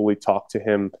heard Ed Cooley talk to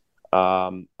him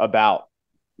about,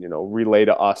 relay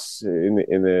to us in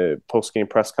the post-game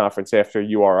press conference after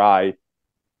URI.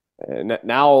 And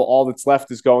now all that's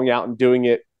left is going out and doing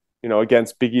it,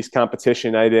 against Big East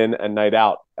competition night in and night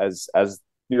out as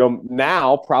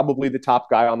now probably the top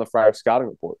guy on the Friars scouting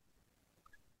report.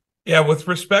 Yeah, with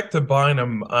respect to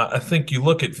Bynum, I think you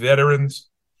look at veterans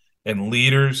and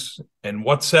leaders, and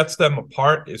what sets them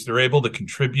apart is they're able to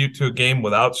contribute to a game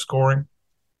without scoring.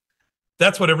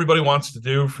 That's what everybody wants to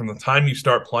do from the time you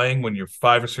start playing when you're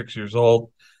 5 or 6 years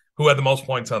old. Who had the most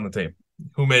points on the team?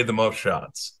 Who made the most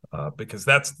shots? Because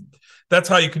that's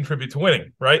how you contribute to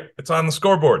winning, right? It's on the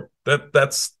scoreboard.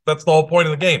 That's the whole point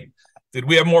of the game. Did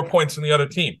we have more points than the other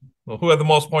team? Well, who had the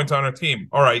most points on our team?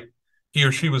 All right, he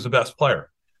or she was the best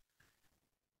player.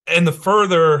 And the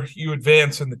further you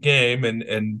advance in the game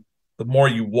and the more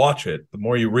you watch it, the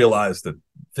more you realize that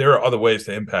there are other ways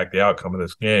to impact the outcome of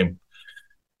this game.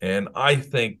 And I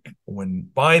think when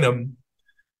Bynum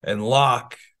and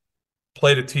Locke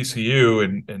played at TCU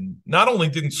and not only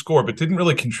didn't score, but didn't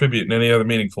really contribute in any other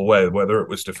meaningful way, whether it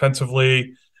was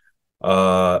defensively,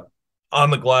 on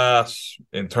the glass,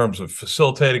 in terms of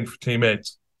facilitating for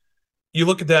teammates, you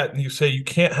look at that and you say you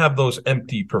can't have those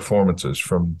empty performances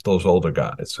from those older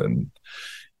guys. And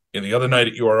the other night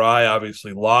at URI,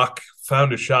 obviously, Locke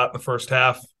found a shot in the first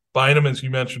half. Bynum, as you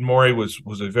mentioned, Morey, was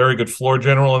a very good floor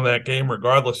general in that game,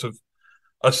 regardless of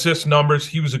assist numbers.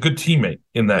 He was a good teammate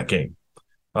in that game.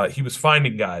 He was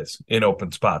finding guys in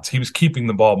open spots. He was keeping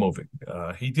the ball moving.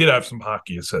 He did have some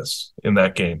hockey assists in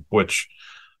that game, which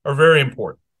are very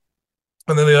important.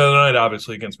 And then the other night,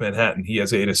 obviously, against Manhattan, he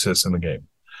has 8 assists in the game.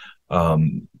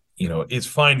 Is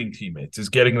finding teammates, is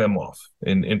getting them off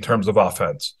in terms of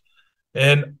offense.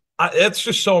 And it's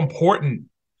just so important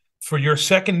for your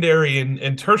secondary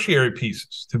and tertiary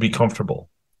pieces to be comfortable.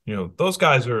 Those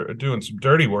guys are doing some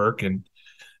dirty work and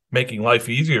making life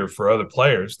easier for other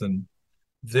players than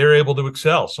they're able to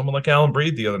excel. Someone like Alan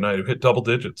Breed the other night who hit double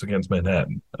digits against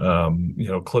Manhattan.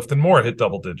 Clifton Moore hit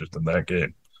double digits in that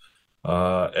game.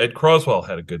 Ed Croswell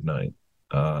had a good night.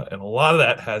 And a lot of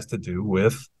that has to do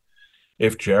with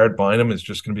if Jared Bynum is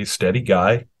just going to be a steady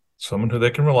guy, someone who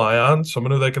they can rely on, someone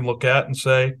who they can look at and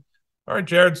say, all right,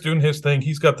 Jared's doing his thing.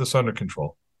 He's got this under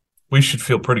control. We should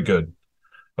feel pretty good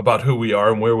about who we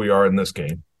are and where we are in this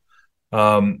game.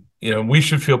 We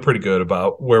should feel pretty good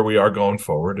about where we are going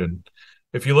forward. And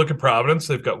if you look at Providence,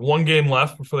 they've got one game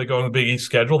left before they go on the Big East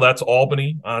schedule. That's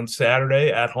Albany on Saturday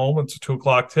at home. It's a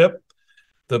 2:00 tip.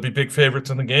 They'll be big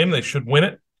favorites in the game. They should win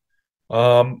it.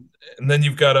 And then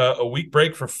you've got a week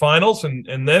break for finals, and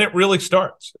then it really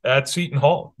starts at Seton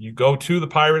Hall. You go to the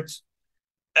Pirates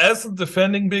as the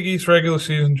defending Big East regular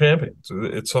season champions.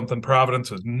 It's something Providence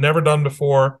has never done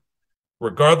before,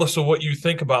 regardless of what you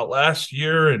think about last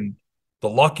year and the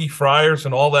lucky Friars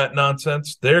and all that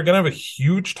nonsense. They're going to have a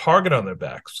huge target on their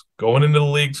backs going into the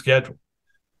league schedule.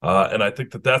 And I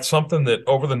think that's something that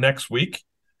over the next week,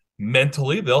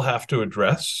 mentally, they'll have to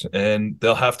address, and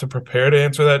they'll have to prepare to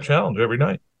answer that challenge every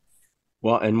night.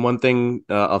 Well, and one thing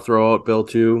I'll throw out, Bill,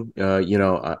 too,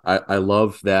 I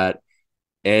love that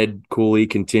Ed Cooley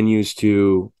continues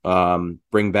to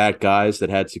bring back guys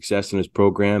that had success in his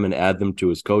program and add them to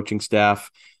his coaching staff.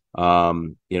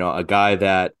 A guy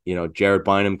that, Jared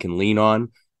Bynum can lean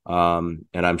on. And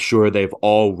I'm sure they've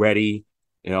already,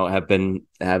 have been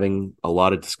having a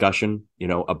lot of discussion,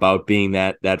 about being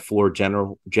that floor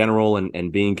general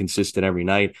and being consistent every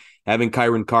night. Having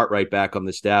Kyron Cartwright back on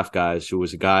the staff, guys, who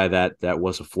was a guy that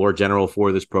was a floor general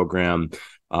for this program,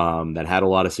 that had a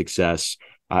lot of success.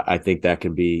 I think that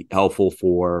can be helpful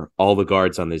for all the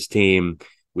guards on this team.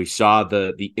 We saw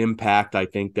the impact, I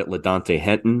think, that LaDante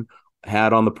Henton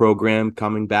had on the program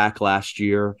coming back last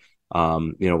year,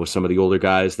 with some of the older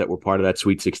guys that were part of that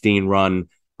Sweet 16 run.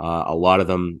 A lot of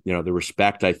them, the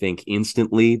respect, I think,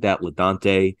 instantly that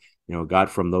LaDante, got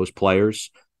from those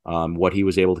players, what he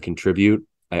was able to contribute.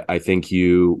 I think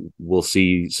you will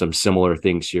see some similar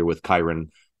things here with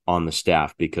Kyron on the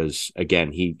staff because,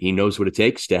 again, he knows what it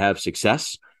takes to have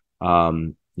success,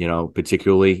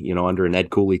 particularly, under an Ed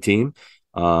Cooley team.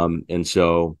 And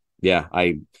so, yeah,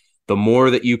 the more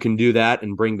that you can do that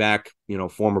and bring back,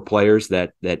 former players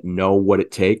that know what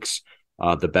it takes,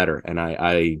 the better. And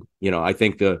I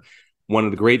think one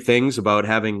of the great things about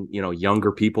having,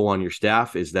 younger people on your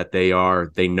staff is that they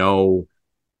know,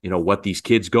 what these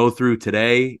kids go through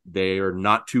today. They are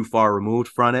not too far removed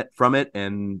from it,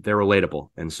 and they're relatable.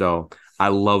 And so I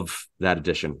love that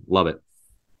addition. Love it.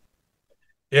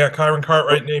 Yeah, Kyron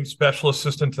Cartwright named special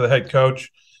assistant to the head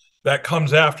coach. That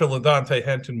comes after LaDante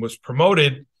Henton was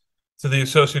promoted to the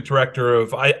associate director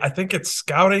of, I think it's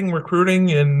scouting,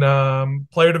 recruiting, and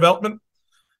player development.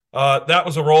 That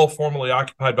was a role formerly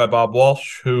occupied by Bob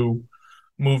Walsh, who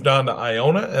moved on to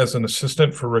Iona as an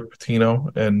assistant for Rick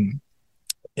Pitino. And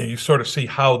you sort of see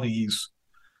how these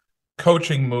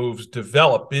coaching moves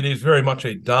develop. It is very much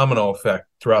a domino effect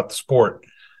throughout the sport.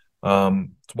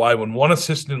 It's why when one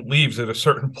assistant leaves at a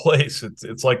certain place,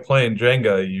 it's like playing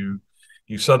Jenga. You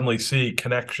you suddenly see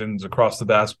connections across the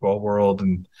basketball world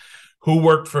and who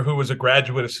worked for who as a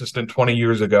graduate assistant 20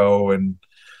 years ago, and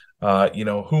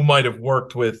who might have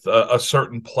worked with a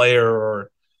certain player or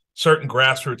certain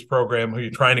grassroots program who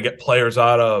you're trying to get players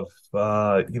out of.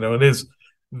 It is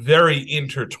very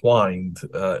intertwined.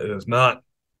 It is not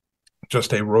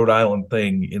just a Rhode Island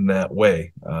thing in that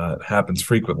way. It happens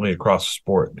frequently across the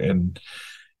sport. And,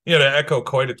 to echo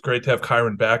Coit, it's great to have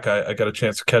Kyron back. I got a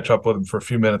chance to catch up with him for a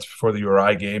few minutes before the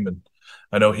URI game, and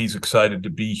I know he's excited to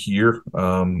be here,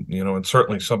 and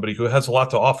certainly somebody who has a lot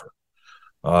to offer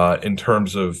in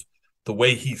terms of the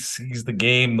way he sees the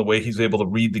game, the way he's able to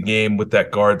read the game with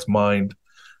that guard's mind.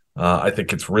 I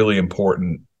think it's really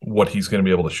important what he's going to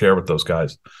be able to share with those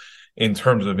guys in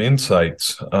terms of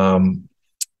insights.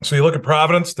 So you look at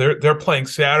Providence, they're playing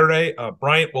Saturday.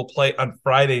 Bryant will play on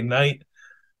Friday night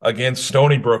against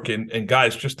Stony Brook. And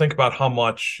guys, just think about how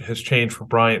much has changed for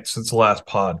Bryant since the last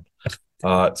pod.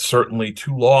 Certainly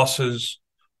 2 losses,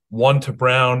 1 to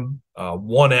Brown,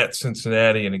 1 at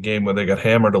Cincinnati in a game where they got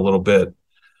hammered a little bit.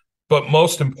 But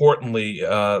most importantly,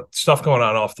 stuff going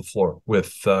on off the floor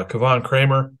with Kevon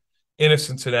Kramer in a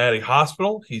Cincinnati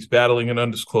hospital. He's battling an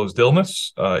undisclosed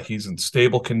illness. He's in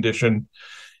stable condition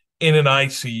in an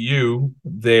ICU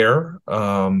there.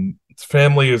 His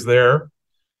family is there.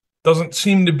 Doesn't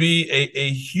seem to be a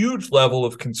huge level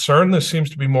of concern. This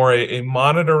seems to be more a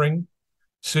monitoring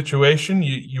situation.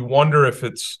 You wonder if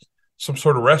it's some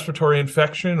sort of respiratory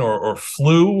infection or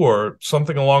flu or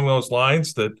something along those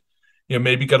lines that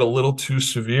maybe got a little too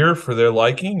severe for their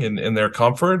liking and their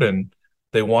comfort, and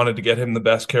they wanted to get him the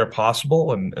best care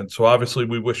possible. And so obviously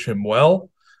we wish him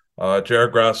well.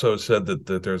 Jared Grasso said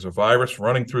that there's a virus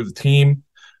running through the team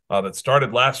that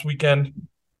started last weekend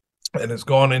and has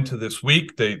gone into this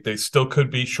week. They still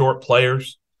could be short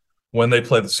players when they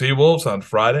play the Seawolves on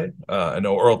Friday. I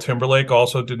know Earl Timberlake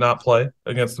also did not play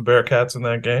against the Bearcats in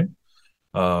that game.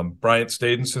 Bryant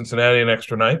stayed in Cincinnati an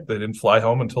extra night. They didn't fly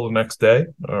home until the next day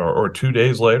or 2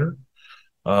 days later.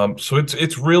 So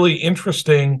it's really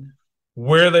interesting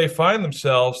where they find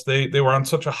themselves. They were on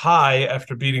such a high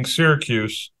after beating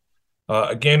Syracuse,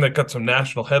 a game that got some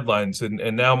national headlines.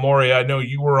 And now, Morey, I know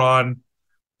you were on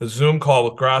a Zoom call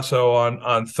with Grasso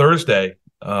on Thursday.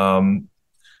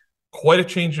 Quite a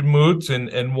change in moods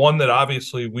and one that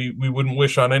obviously we wouldn't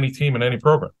wish on any team in any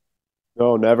program.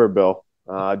 No, never, Bill.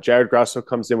 Jared Grasso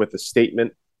comes in with a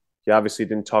statement. He obviously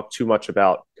didn't talk too much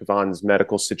about Kevon's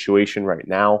medical situation right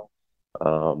now,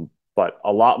 but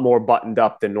a lot more buttoned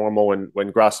up than normal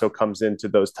when Grasso comes into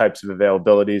those types of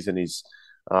availabilities, and he's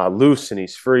loose and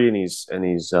he's free and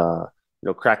he's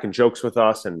cracking jokes with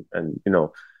us, and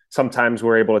sometimes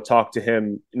we're able to talk to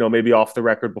him maybe off the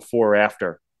record before or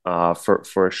after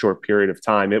for a short period of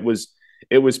time. It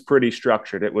was pretty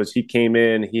structured. He came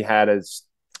in, he had his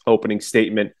opening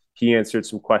statement. He answered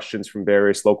some questions from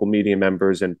various local media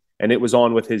members, and it was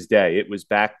on with his day. It was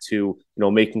back to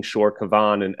making sure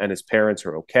Kevon and his parents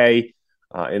are okay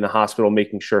in the hospital,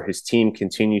 making sure his team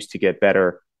continues to get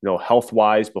better, health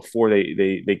wise before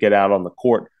they get out on the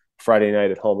court Friday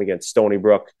night at home against Stony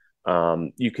Brook.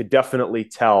 You could definitely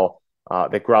tell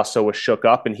that Grasso was shook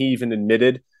up, and he even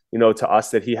admitted to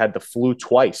us that he had the flu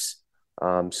twice.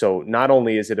 So not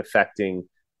only is it affecting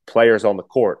players on the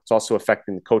court, it's also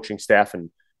affecting the coaching staff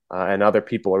and other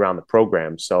people around the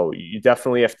program. So you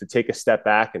definitely have to take a step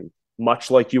back. And much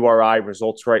like URI,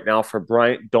 results right now for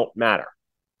Bryant don't matter.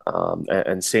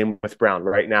 And same with Brown.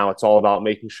 Right now, it's all about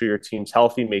making sure your team's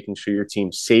healthy, making sure your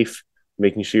team's safe,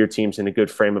 making sure your team's in a good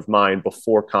frame of mind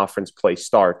before conference play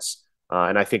starts.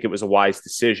 And I think it was a wise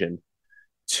decision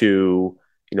to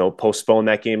postpone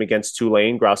that game against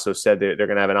Tulane. Grasso said that they're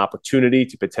going to have an opportunity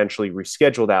to potentially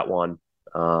reschedule that one.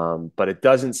 But it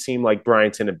doesn't seem like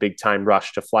Bryant's in a big time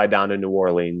rush to fly down to New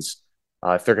Orleans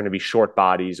if they're going to be short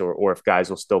bodies or if guys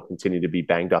will still continue to be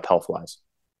banged up health wise.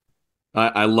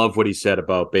 I love what he said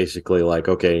about basically like,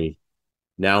 okay,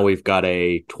 now we've got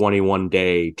a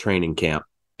 21-day training camp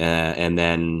and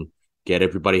then get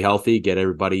everybody healthy, get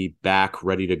everybody back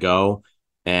ready to go.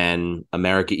 And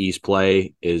America East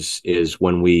play is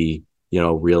when we,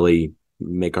 really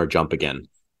make our jump again.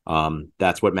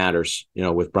 That's what matters,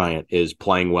 with Bryant is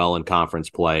playing well in conference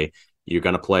play. You're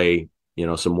going to play,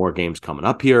 some more games coming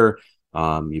up here.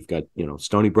 You've got,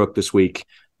 Stony Brook this week.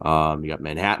 You got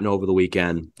Manhattan over the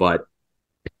weekend, but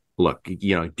look,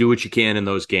 do what you can in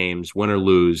those games, win or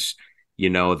lose,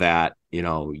 that,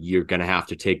 you're going to have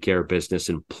to take care of business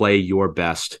and play your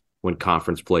best when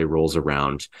conference play rolls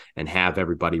around and have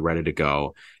everybody ready to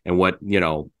go. And what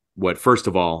first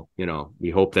of all, we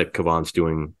hope that Kevon's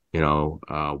doing,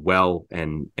 well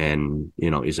and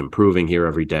is improving here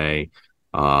every day.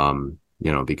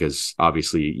 because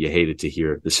obviously you hated to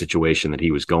hear the situation that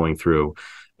he was going through.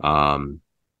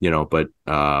 But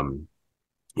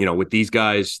with these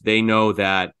guys, they know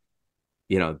that,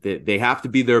 they have to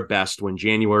be their best when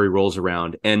January rolls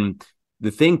around. And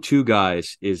the thing too,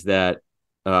 guys, is that,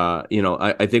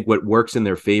 I think what works in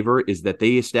their favor is that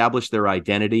they establish their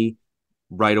identity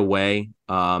right away.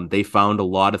 They found a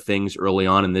lot of things early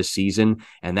on in this season,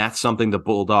 and that's something the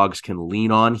Bulldogs can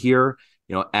lean on here.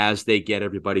 As they get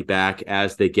everybody back,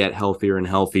 as they get healthier and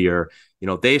healthier,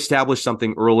 they established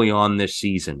something early on this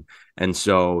season. And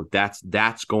so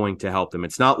that's going to help them.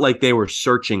 It's not like they were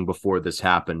searching before this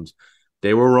happened.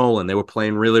 They were rolling. They were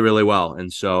playing really, really well.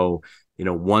 And so,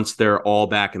 once they're all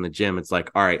back in the gym, it's like,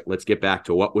 all right, let's get back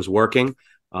to what was working.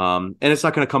 And it's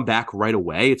not going to come back right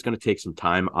away. It's going to take some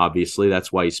time, obviously.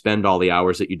 That's why you spend all the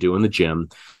hours that you do in the gym.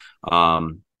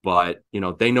 But,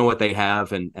 they know what they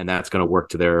have, and that's going to work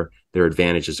to their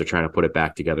advantage as they're trying to put it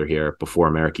back together here before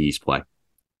America East play.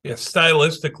 Yeah,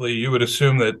 stylistically, you would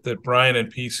assume that Bryant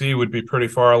and PC would be pretty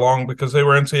far along because they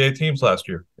were NCAA teams last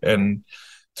year. And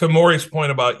to Morey's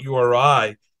point about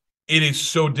URI, it is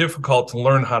so difficult to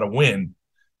learn how to win.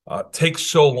 Takes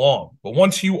so long. But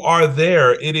once you are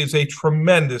there, it is a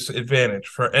tremendous advantage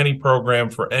for any program,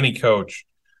 for any coach.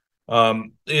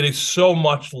 It is so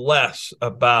much less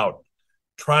about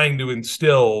trying to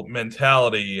instill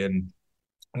mentality and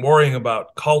worrying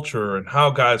about culture and how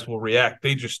guys will react.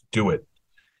 They just do it.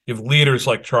 You have leaders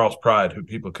like Charles Pride who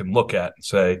people can look at and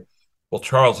say, well,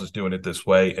 Charles is doing it this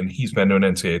way, and he's been to an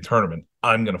NCAA tournament.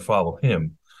 I'm going to follow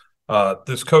him.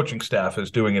 This coaching staff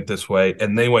is doing it this way,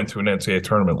 and they went to an NCAA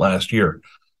tournament last year.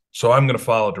 So I'm going to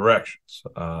follow directions.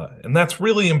 And that's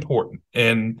really important.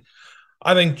 And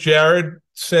I think Jared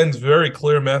sends very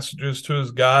clear messages to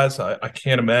his guys. I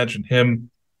can't imagine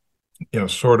him,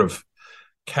 sort of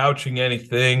couching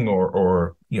anything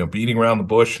or beating around the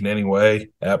bush in any way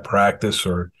at practice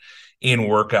or in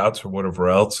workouts or whatever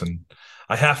else. And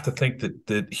I have to think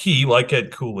that he, like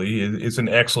Ed Cooley, is an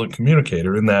excellent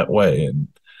communicator in that way. And,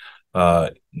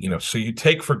 so you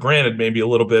take for granted maybe a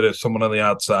little bit as someone on the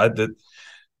outside that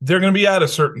they're going to be at a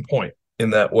certain point in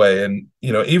that way. And,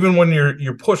 even when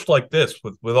you're pushed like this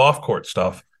with off-court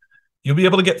stuff, you'll be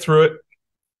able to get through it.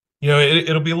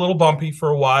 It'll be a little bumpy for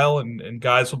a while, and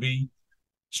guys will be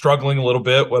struggling a little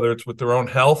bit, whether it's with their own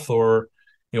health or,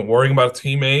 worrying about a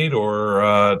teammate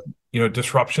or,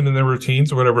 disruption in their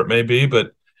routines or whatever it may be.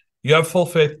 But you have full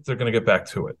faith that they're going to get back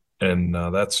to it. And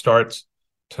that starts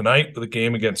tonight with a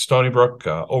game against Stony Brook,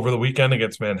 over the weekend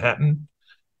against Manhattan.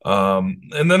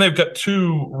 And then they've got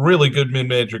two really good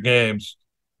mid-major games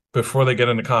before they get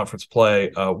into conference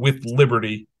play, with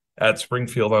Liberty at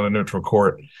Springfield on a neutral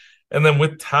court, and then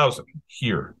with Towson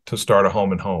here to start a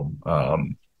home and home.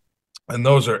 And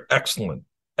those are excellent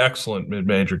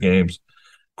mid-major games.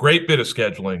 Great bit of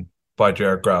scheduling by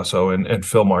Jared Grasso and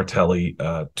Phil Martelli,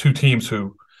 two teams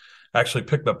who actually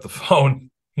picked up the phone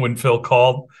when Phil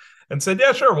called and said,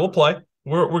 yeah, sure, we'll play.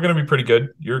 We're going to be pretty good.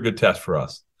 You're a good test for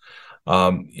us.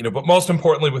 But most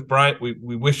importantly with Bryant,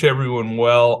 we wish everyone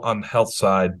well on the health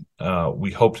side.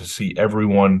 We hope to see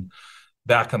everyone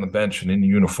back on the bench and in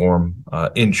uniform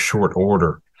in short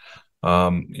order.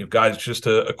 Guys, just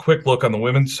a quick look on the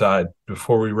women's side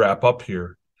before we wrap up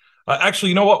here. Actually,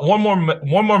 you know what? One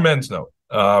more men's note,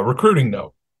 recruiting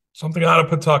note, something out of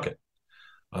Pawtucket.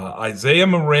 Isaiah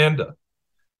Miranda,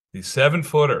 the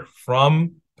 7-footer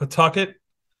from Pawtucket,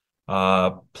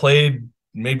 played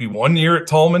maybe 1 year at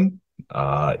Tolman.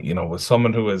 Was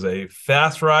someone who is a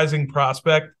fast rising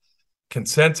prospect,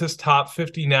 consensus top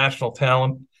 50 national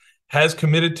talent, has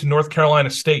committed to North Carolina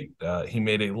State. He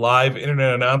made a live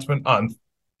internet announcement on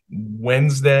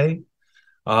Wednesday,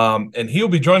 and he'll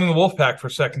be joining the Wolfpack for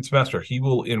second semester. He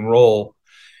will enroll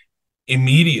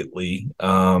immediately.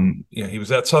 He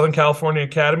was at Southern California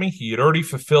Academy. He had already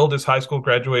fulfilled his high school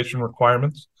graduation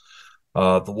requirements.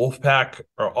 The Wolfpack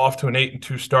are off to an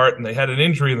 8-2 start, and they had an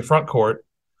injury in the front court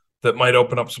that might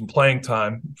open up some playing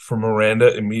time for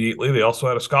Miranda immediately. They also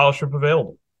had a scholarship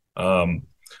available.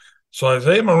 So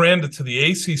Isaiah Miranda to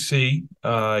the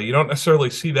ACC, you don't necessarily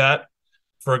see that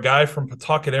for a guy from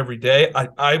Pawtucket every day.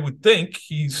 I would think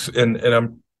he's, and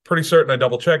I'm pretty certain I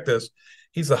double-checked this,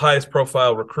 he's the highest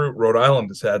profile recruit Rhode Island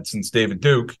has had since David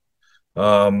Duke,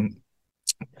 who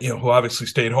obviously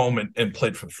stayed home and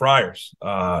played for the Friars.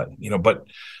 But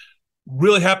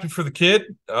really happy for the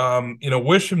kid.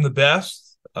 Wish him the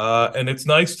best. And it's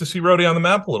nice to see Rhodey on the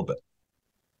map a little bit.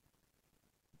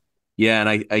 Yeah,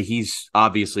 and he's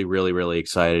obviously really, really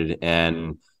excited,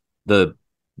 and the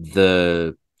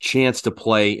chance to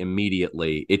play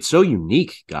immediately. It's so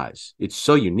unique, guys. It's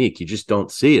so unique. You just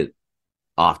don't see it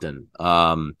often.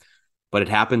 but it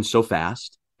happened so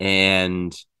fast.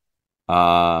 And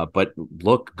but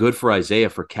look, good for Isaiah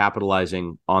for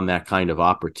capitalizing on that kind of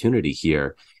opportunity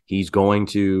here. He's going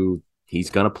to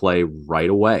play right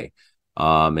away,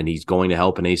 and he's going to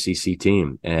help an ACC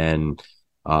team. And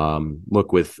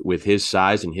look, with his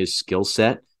size and his skill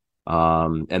set,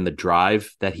 and the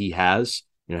drive that he has,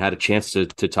 had a chance to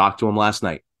talk to him last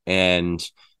night, and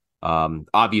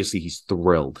obviously he's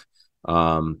thrilled.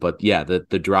 But yeah,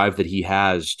 the drive that he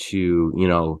has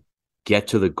to get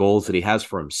to the goals that he has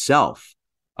for himself.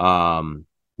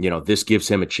 This gives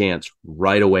him a chance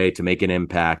right away to make an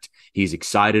impact. He's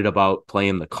excited about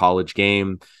playing the college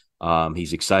game.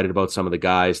 He's excited about some of the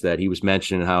guys that he was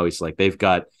mentioning, how he's like,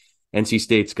 NC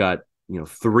State's got,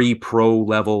 3 pro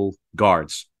level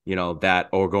guards, that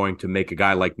are going to make a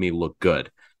guy like me look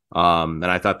good. And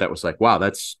I thought that was like, wow,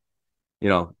 that's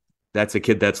a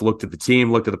kid that's looked at the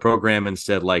team, looked at the program and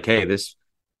said like, hey, this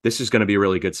is going to be a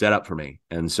really good setup for me.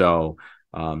 And so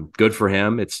good for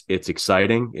him. It's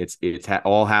exciting. It's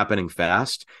all happening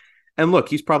fast. And look,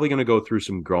 he's probably going to go through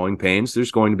some growing pains.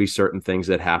 There's going to be certain things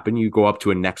that happen. You go up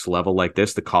to a next level like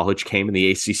this, the college game and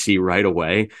the ACC right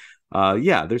away.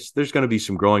 There's going to be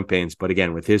some growing pains. But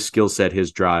again, with his skill set,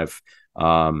 his drive,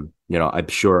 I'm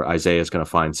sure Isaiah is going to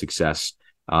find success.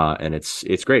 And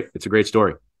it's great. It's a great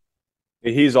story.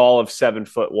 He's all of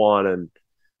 7'1", and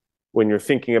when you're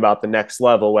thinking about the next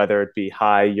level, whether it be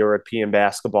high European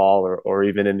basketball or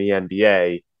even in the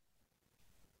NBA,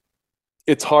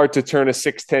 it's hard to turn a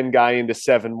 6'10" guy into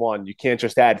 7'1". You can't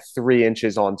just add 3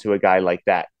 inches onto a guy like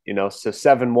that, So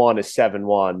 7'1" is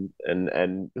 7'1",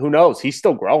 and who knows? He's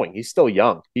still growing. He's still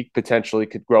young. He potentially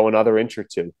could grow another inch or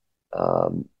two.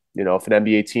 If an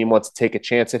NBA team wants to take a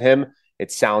chance at him,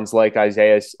 it sounds like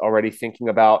Isaiah's already thinking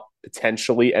about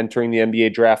potentially entering the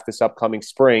NBA draft this upcoming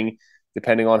spring,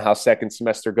 depending on how second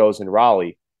semester goes in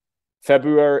Raleigh.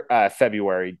 February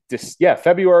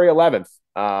 11th.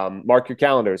 Mark your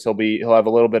calendars. He'll have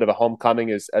a little bit of a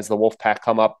homecoming as the Wolfpack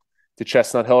come up to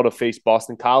Chestnut Hill to face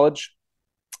Boston College.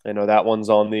 I know that one's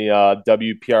on the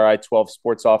WPRI 12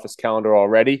 sports office calendar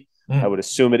already. I would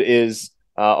assume it is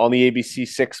on the ABC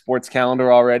 6 sports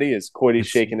calendar already, as Coity's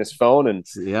shaking his phone. And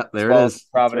yeah, there it is.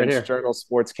 Providence right Journal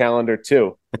sports calendar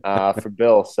too for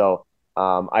Bill. So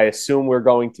I assume we're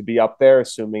going to be up there,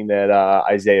 assuming that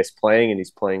Isaiah's playing and he's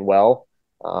playing well.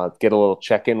 Get a little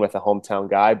check-in with a hometown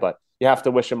guy, but you have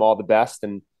to wish him all the best.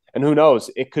 And who knows,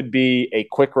 it could be a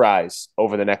quick rise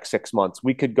over the next 6 months.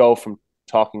 We could go from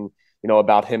talking,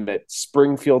 about him at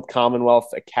Springfield Commonwealth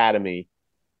Academy,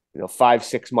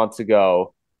 5-6 months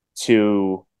ago,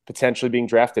 to potentially being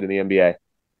drafted in the NBA.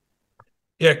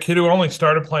 Yeah, kid who only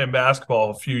started playing basketball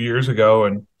a few years ago,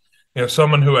 and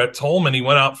someone who at Tolman, he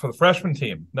went out for the freshman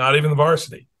team, not even the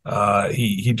varsity.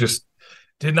 He just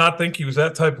did not think he was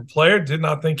that type of player, did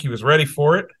not think he was ready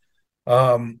for it.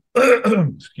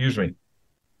 Excuse me.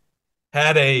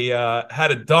 Had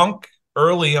a dunk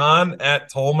early on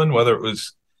at Tolman, whether it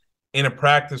was in a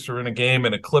practice or in a game,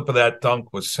 and a clip of that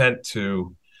dunk was sent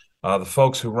to the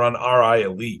folks who run RI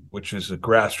Elite, which is a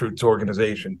grassroots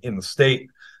organization in the state.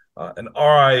 And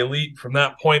RI Elite, from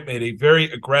that point, made a very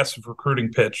aggressive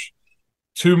recruiting pitch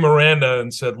to Miranda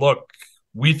and said, look,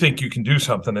 we think you can do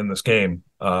something in this game,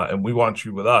 and we want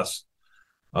you with us.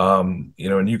 And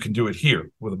you can do it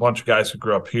here with a bunch of guys who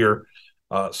grew up here.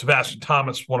 Sebastian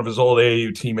Thomas, one of his old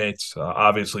AAU teammates,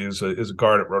 obviously is a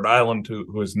guard at Rhode Island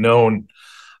who has known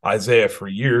Isaiah for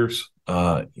years.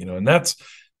 And it's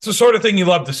the sort of thing you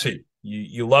love to see.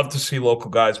 You love to see local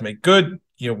guys make good.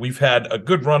 We've had a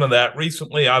good run of that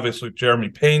recently, obviously with Jeremy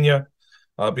Pena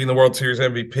being the World Series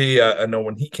MVP. I know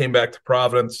when he came back to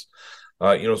Providence,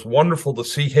 it was wonderful to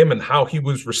see him and how he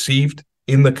was received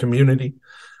in the community.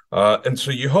 And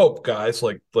so you hope, guys,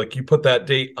 like you put that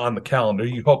date on the calendar,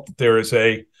 you hope that there is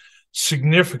a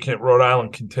significant Rhode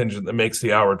Island contingent that makes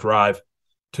the hour drive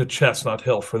to Chestnut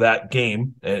Hill for that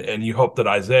game. And you hope that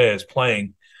Isaiah is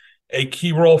playing a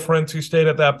key role for NC State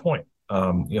at that point.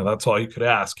 That's all you could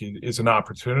ask is an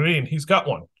opportunity, and he's got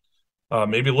one.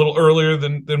 Maybe a little earlier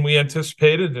than we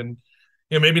anticipated, and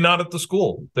maybe not at the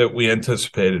school that we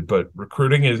anticipated. But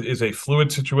recruiting is a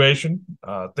fluid situation.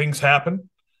 Things happen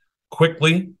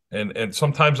quickly and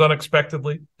sometimes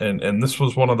unexpectedly, and this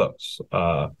was one of those.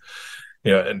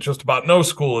 And just about no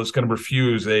school is going to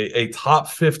refuse a top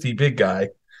 50 big guy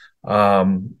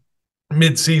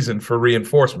mid-season for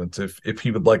reinforcements if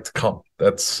he would like to come.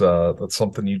 That's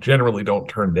something you generally don't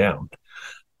turn down.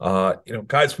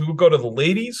 Guys, we will go to the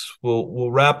ladies.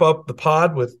 We'll wrap up the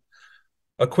pod with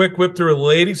a quick whip through of the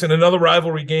ladies and another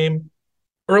rivalry game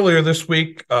earlier this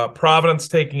week. Providence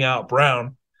taking out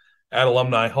Brown at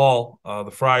Alumni Hall.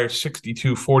 The Friars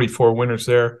 62-44 winners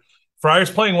there.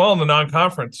 Friars playing well in the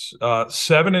non-conference,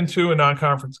 7-2 in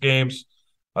non-conference games.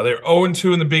 They're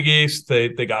 0-2 in the Big East. They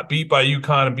got beat by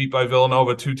UConn and beat by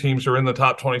Villanova. Two teams are in the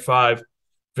top 25.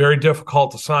 Very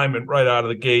difficult assignment right out of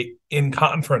the gate in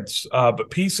conference.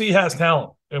 But PC has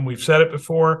talent, and we've said it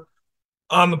before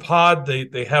on the pod.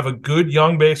 They have a good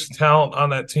young base of talent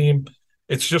on that team.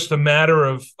 It's just a matter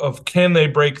of can they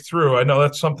break through. I know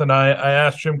that's something I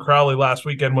asked Jim Crowley last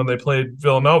weekend when they played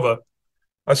Villanova.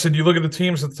 I said, you look at the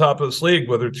teams at the top of this league,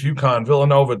 whether it's UConn,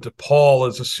 Villanova, DePaul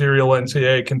is a serial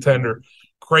NCAA contender.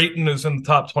 Creighton is in the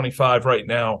top 25 right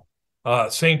now.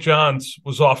 St. John's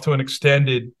was off to an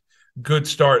extended good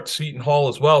start. Seton Hall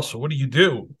as well. So what do you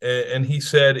do? And he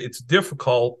said it's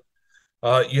difficult.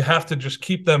 You have to just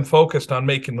keep them focused on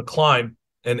making the climb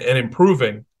and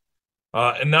improving,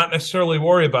 and not necessarily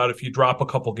worry about if you drop a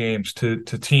couple games to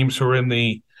teams who are in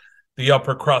the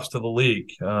upper crust of the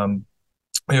league.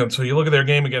 So you look at their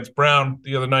game against Brown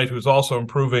the other night, who's also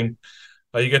improving.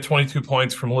 You get 22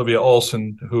 points from Olivia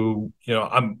Olson, who,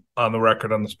 I'm on the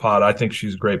record on this pod. I think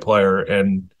she's a great player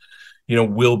and,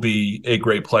 will be a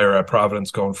great player at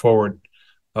Providence going forward.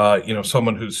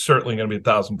 Someone who's certainly going to be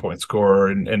a 1,000-point scorer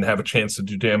and have a chance to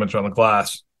do damage on the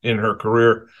glass in her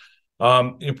career.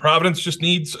 Providence just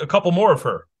needs a couple more of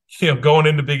her, going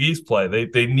into Big East play.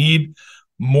 They need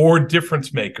more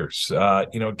difference makers.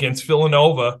 Against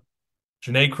Villanova,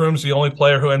 Janae Kroom's the only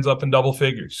player who ends up in double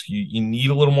figures. You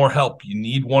need a little more help. You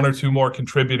need one or two more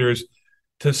contributors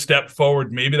to step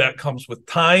forward. Maybe that comes with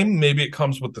time. Maybe it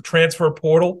comes with the transfer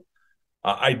portal.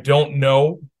 I don't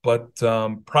know, but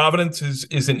Providence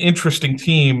is an interesting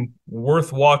team,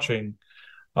 worth watching,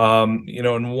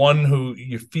 and one who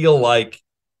you feel like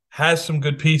has some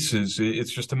good pieces.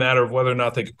 It's just a matter of whether or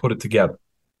not they can put it together.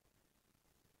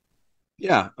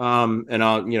 Yeah. And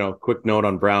I'll, quick note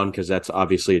on Brown, because that's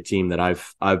obviously a team that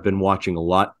I've been watching a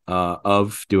lot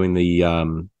of doing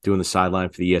the sideline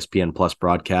for the ESPN Plus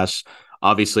broadcasts.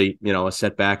 Obviously, a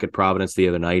setback at Providence the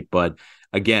other night, but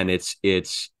again,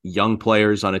 it's young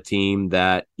players on a team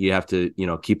that you have to,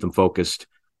 keep them focused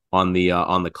on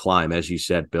the climb, as you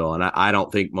said, Bill. And I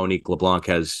don't think Monique LeBlanc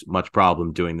has much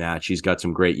problem doing that. She's got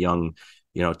some great young,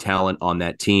 talent on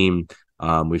that team.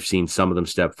 We've seen some of them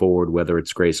step forward, whether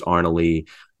it's Grace Arnoley,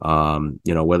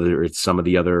 whether it's some of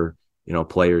the other,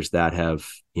 players that have,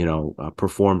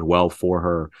 performed well for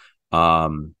her.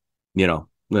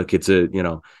 Look, it's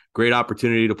a, great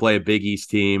opportunity to play a Big East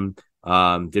team.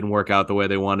 Didn't work out the way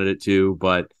they wanted it to,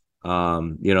 but,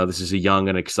 this is a young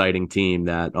and exciting team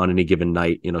that on any given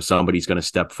night, somebody's going to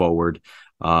step forward.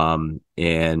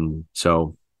 And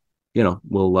so,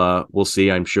 we'll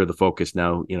see. I'm sure the focus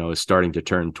now, is starting to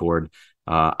turn toward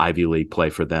Ivy League play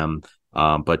for them.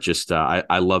 But just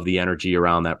I love the energy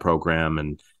around that program,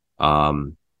 and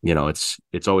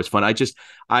it's always fun.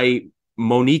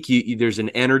 Monique, there's an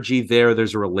energy there.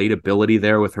 There's a relatability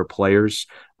there with her players,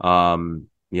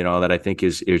 that I think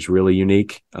is really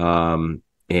unique.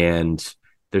 And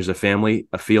there's a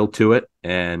feel to it,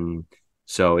 and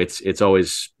so it's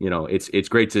always, it's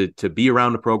great to be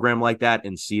around a program like that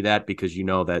and see that, because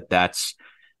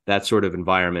that sort of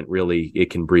environment really, it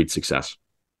can breed success.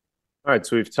 All right,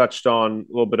 so we've touched on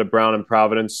a little bit of Brown and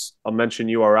Providence. I'll mention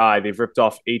URI. They've ripped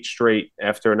off 8 straight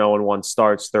after an 0-1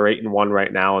 starts. They're 8-1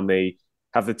 right now, and they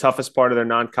have the toughest part of their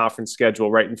non-conference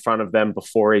schedule right in front of them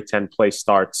before A-10 play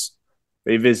starts.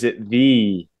 They visit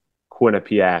the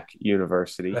Quinnipiac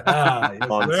University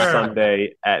on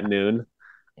Sunday at noon.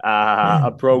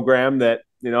 A program that,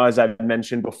 as I've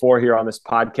mentioned before here on this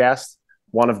podcast,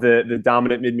 one of the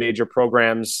dominant mid-major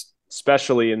programs,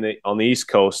 especially on the East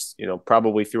Coast,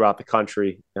 probably throughout the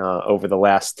country over the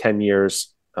last 10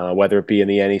 years, whether it be in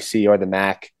the NEC or the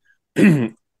MAC.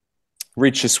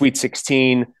 Reached the Sweet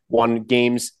 16, won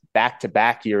games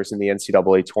back-to-back years in the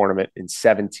NCAA tournament in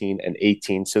 17 and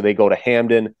 18. So they go to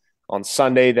Hamden on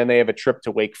Sunday. Then they have a trip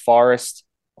to Wake Forest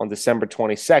on December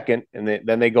 22nd. And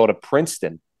then they go to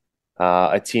Princeton,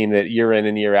 a team that year in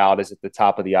and year out is at the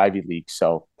top of the Ivy League.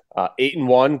 So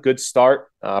 8-1, good start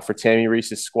for Tammy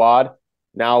Reese's squad.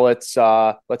 Now let's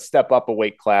step up a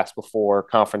weight class before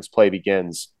conference play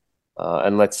begins.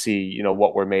 And let's see,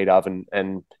 what we're made of.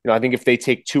 And I think if they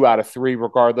take 2 out of 3,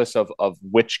 regardless of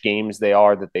which games they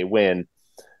are that they win,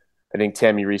 I think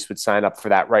Tammy Reese would sign up for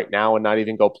that right now and not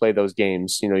even go play those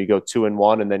games. You go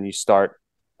 2-1, and then you start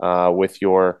with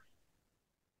your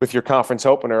conference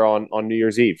opener on New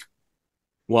Year's Eve.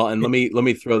 Well, and let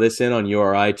me throw this in on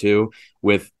URI too.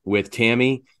 With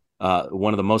Tammy,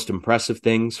 one of the most impressive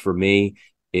things for me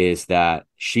is that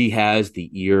she has the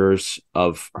ears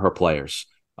of her players.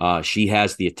 She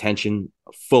has the attention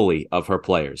fully of her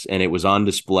players, and it was on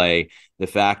display. The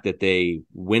fact that they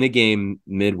win a game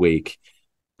midweek,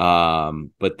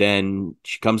 but then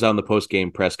she comes out in the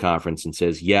post-game press conference and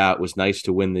says, yeah, it was nice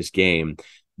to win this game,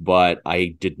 but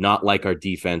I did not like our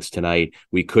defense tonight.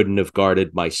 We couldn't have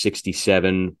guarded my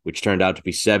 67, which turned out to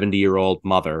be 70-year-old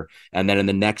mother. And then in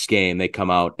the next game, they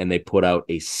come out and they put out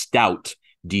a stout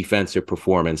defensive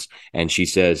performance. And she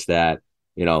says that,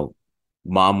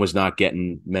 Mom was not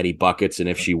getting many buckets, and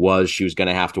if she was going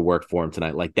to have to work for him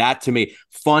tonight. Like that, to me,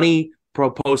 funny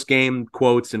post-game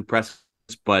quotes and press.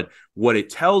 But what it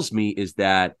tells me is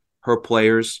that her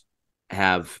players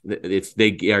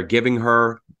they are giving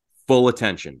her full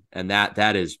attention, and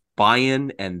that is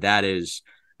buy-in, and that's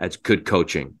good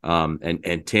coaching.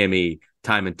 And Tammy,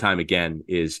 time and time again,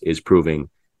 is proving,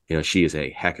 she is a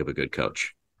heck of a good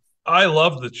coach. I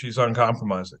love that she's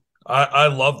uncompromising. I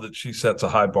love that she sets a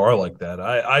high bar like that.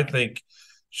 I think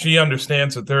she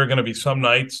understands that there are going to be some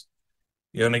nights,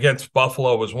 and against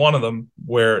Buffalo was one of them,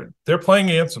 where they're playing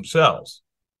against themselves.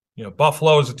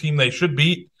 Buffalo is a team they should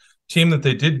beat, team that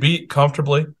they did beat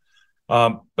comfortably.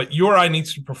 But URI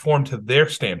needs to perform to their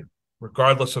standard,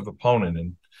 regardless of opponent.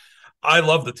 And I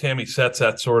love that Tammy sets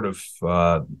that sort of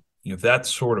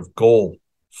goal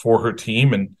for her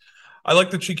team. And I like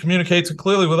that she communicates it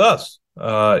clearly with us.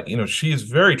 She is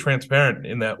very transparent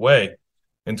in that way,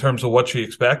 in terms of what she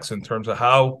expects, in terms of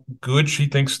how good she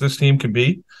thinks this team can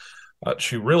be.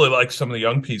 She really likes some of the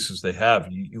young pieces they have.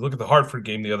 You look at the Hartford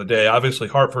game the other day. Obviously,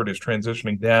 Hartford is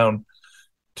transitioning down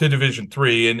to Division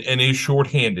III and is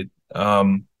shorthanded. But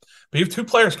you have two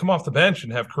players come off the bench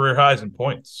and have career highs in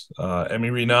points. Emmy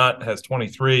Renat has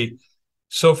 23.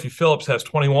 Sophie Phillips has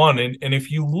 21. And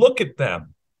if you look at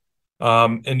them,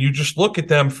 and you just look at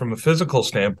them from a physical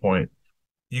standpoint,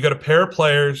 you got a pair of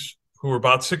players who are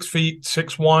about 6 feet,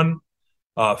 6'1".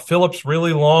 Phillips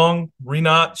really long,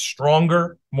 Renat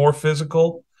stronger, more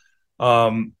physical.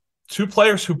 Two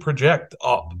players who project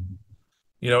up.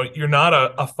 You're not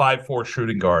a 5'4"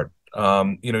 shooting guard.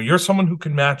 You're someone who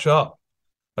can match up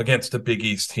against a Big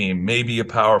East team, maybe a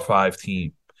Power 5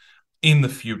 team in the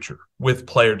future with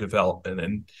player development.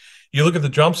 And you look at the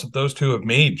jumps that those two have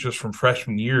made just from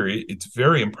freshman year, it's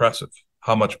very impressive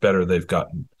how much better they've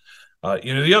gotten.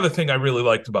 The other thing I really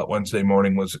liked about Wednesday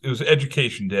morning was it was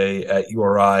Education Day at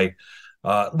URI.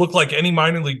 Looked like any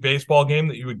minor league baseball game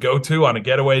that you would go to on a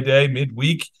getaway day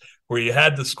midweek, where you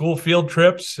had the school field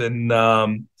trips. And,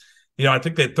 I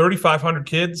think they had 3,500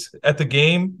 kids at the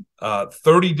game,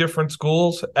 30 different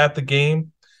schools at the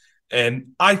game.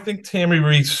 And I think Tammy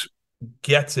Reese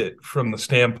gets it from the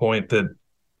standpoint that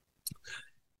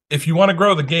if you want to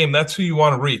grow the game, that's who you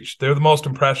want to reach. They're the most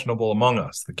impressionable among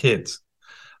us, the kids.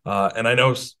 And I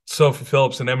know Sophie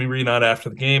Phillips and Emmy Renat after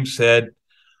the game said,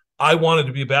 I wanted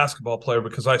to be a basketball player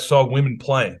because I saw women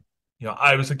playing.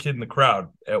 I was a kid in the crowd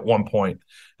at one point,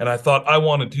 and I thought, I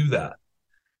want to do that.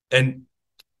 And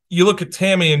you look at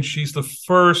Tammy, and she's the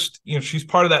first, she's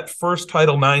part of that first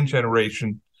Title IX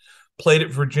generation, played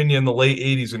at Virginia in the late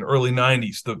 80s and early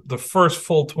 90s, the first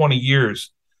full 20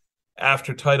 years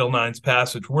after Title IX's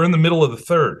passage. We're in the middle of the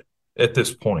third at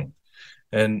this point.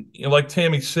 And like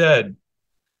Tammy said,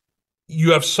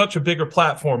 you have such a bigger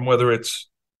platform, whether it's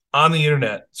on the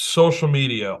internet, social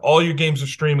media, all your games are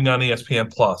streaming on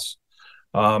ESPN+.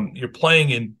 You're playing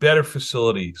in better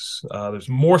facilities. There's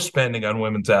more spending on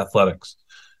women's athletics,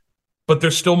 but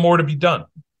there's still more to be done.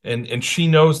 And she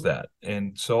knows that.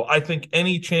 And so I think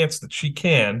any chance that she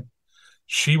can,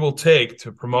 she will take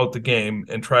to promote the game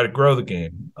and try to grow the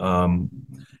game. And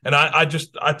I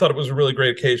thought it was a really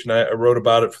great occasion. I wrote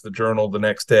about it for the Journal the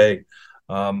next day.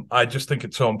 I just think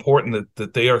it's so important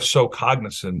that they are so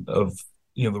cognizant of,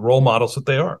 the role models that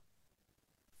they are.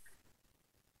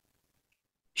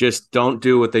 Just don't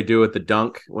do what they do at the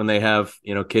Dunk when they have,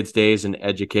 kids' days and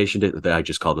education day. I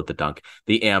just called it the Dunk,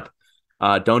 the AMP.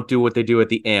 Don't do what they do at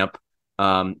the AMP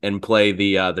and play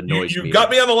the noise meter. You got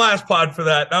me on the last pod for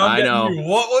that. Now I know. You.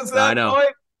 What was that?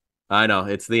 I know.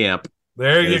 It's the AMP.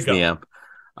 There you go. The AMP.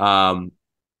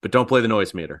 But don't play the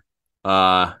noise meter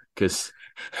because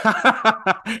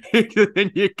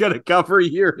then you're gonna cover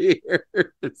your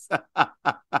ears.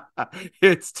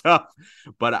 It's tough.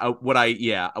 But what I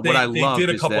love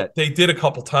is that they did a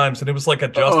couple times, and it was like a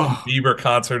Justin Bieber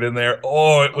concert in there.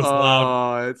 Oh, it was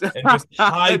loud and just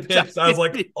high pitched. I was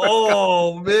like,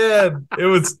 oh man, it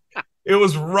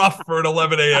was rough for an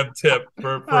 11 a.m. tip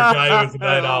for a guy who was a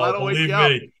night owl. Believe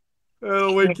me,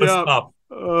 it'll wake you up.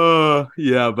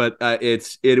 Yeah, but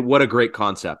what a great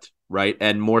concept. Right.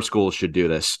 And more schools should do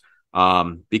this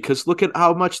because look at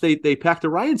how much they packed the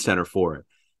Ryan Center for it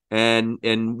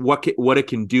and what it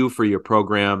can do for your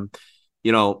program.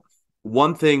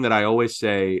 one thing that I always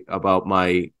say about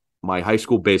my high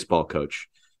school baseball coach,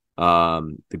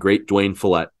 the great Dwayne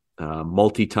Follett,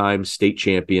 multi-time state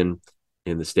champion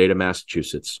in the state of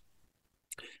Massachusetts.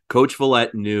 Coach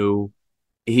Follett knew,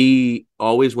 he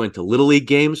always went to Little League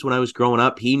games when I was growing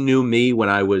up. He knew me when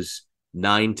I was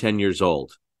 9, 10 years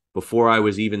old, before I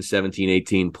was even 17,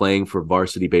 18, playing for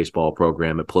varsity baseball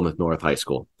program at Plymouth North High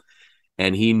School.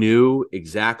 And he knew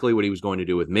exactly what he was going to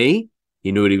do with me.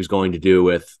 He knew what he was going to do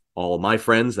with all of my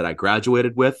friends that I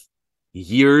graduated with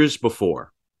years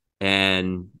before.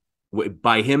 And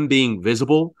by him being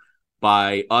visible,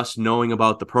 by us knowing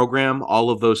about the program, all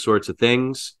of those sorts of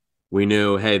things, we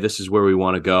knew, hey, this is where we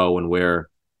want to go when we're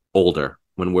older,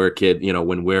 when we're a kid,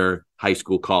 when we're high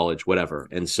school, college, whatever.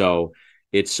 And so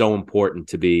it's so important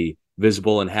to be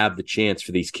visible and have the chance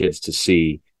for these kids to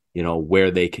see,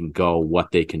 where they can go,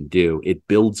 what they can do. It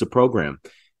builds a program.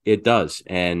 It does.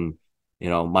 And,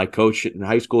 my coach in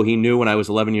high school, he knew when I was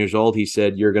 11 years old, he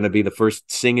said, you're going to be the first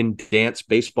sing and dance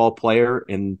baseball player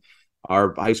in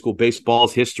our high school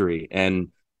baseball's history. And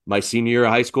my senior year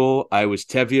of high school, I was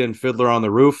Tevye and Fiddler on the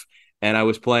Roof, and I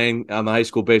was playing on the high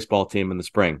school baseball team in the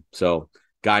spring. So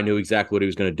guy knew exactly what he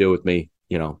was going to do with me,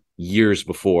 years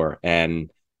before. And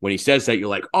when he says that, you're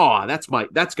like, oh, that's going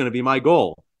to be my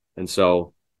goal. And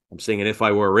so I'm singing If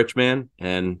I Were a Rich Man,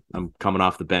 and I'm coming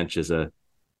off the bench as a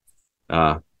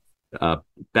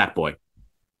bat boy.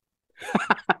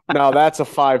 Now that's a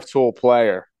 5-tool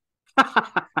player.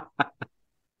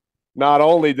 Not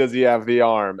only does he have the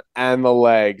arm and the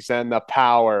legs and the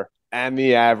power and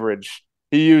the average,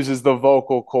 he uses the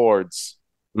vocal cords.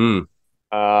 Mm.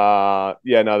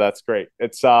 That's great.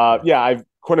 It's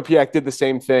Quinnipiac did the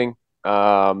same thing.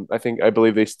 I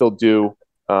believe they still do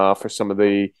for some of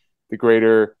the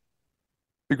greater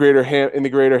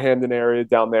Hamden area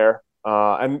down there.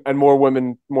 And more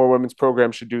women's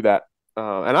programs should do that.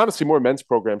 And honestly, more men's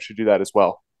programs should do that as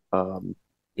well.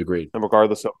 Agreed. And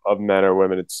regardless of men or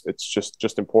women, it's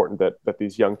just important that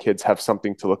these young kids have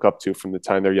something to look up to from the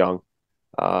time they're young.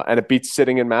 And it beats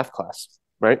sitting in math class,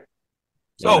 right?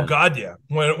 Oh, God, yeah.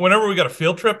 Whenever we got a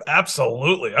field trip,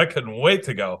 absolutely. I couldn't wait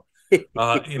to go.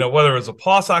 Whether it was a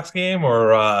Paw Sox game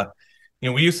or,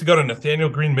 we used to go to Nathaniel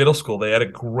Green Middle School. They had a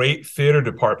great theater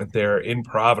department there in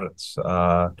Providence.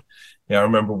 I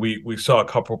remember we saw a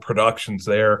couple of productions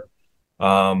there.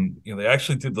 They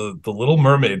actually did the Little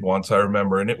Mermaid once, I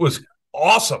remember, and it was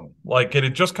awesome. Like, it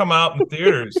had just come out in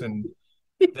theaters, and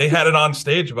they had it on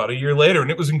stage about a year later,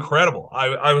 and it was incredible.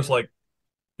 I was like,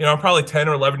 I'm probably 10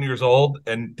 or 11 years old,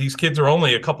 and these kids are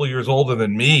only a couple of years older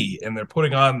than me, and they're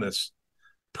putting on this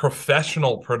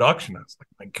professional production. I was like,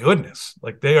 my goodness,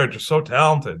 like, they are just so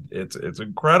talented. It's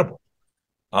incredible.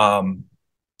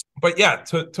 But yeah,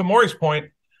 to Morey's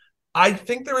point, I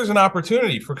think there is an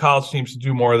opportunity for college teams to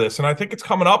do more of this, and I think it's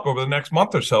coming up over the next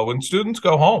month or so when students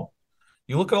go home.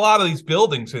 You look at a lot of these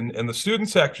buildings in the student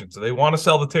sections. They want to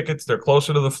sell the tickets. They're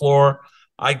closer to the floor.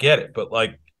 I get it. But,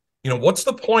 what's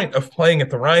the point of playing at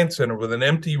the Ryan Center with an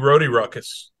empty Rhodey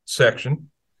Ruckus section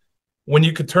when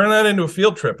you could turn that into a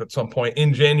field trip at some point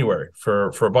in January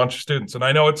for a bunch of students? And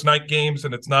I know it's night games,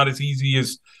 and it's not as easy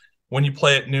as when you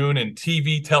play at noon and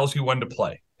TV tells you when to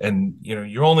play. And,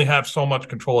 you only have so much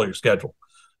control of your schedule.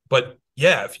 But,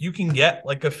 yeah, if you can get,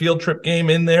 a field trip game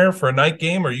in there for a night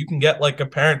game, or you can get, a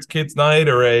parents' kids night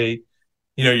or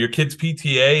your kids'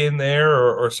 PTA in there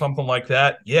or something like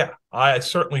that, yeah, I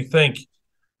certainly think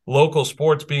local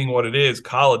sports being what it is,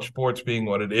 college sports being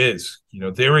what it is,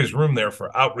 there is room there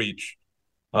for outreach,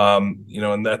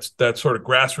 and that's sort of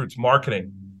grassroots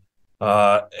marketing.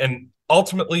 And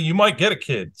ultimately, you might get a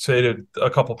kid say to a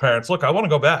couple parents, look, I want to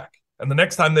go back. And the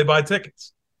next time they buy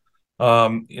tickets,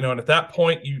 and at that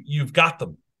point, you've got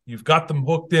them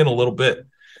hooked in a little bit.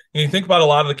 And you think about a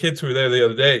lot of the kids who were there the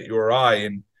other day at URI,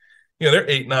 and, they're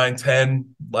 8, 9,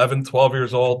 10, 11, 12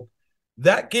 years old.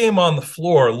 That game on the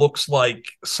floor looks like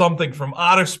something from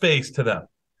outer space to them.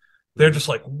 They're just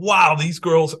like, wow, these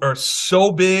girls are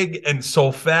so big and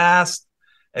so fast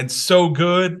and so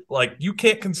good. Like, you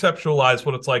can't conceptualize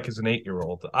what it's like as an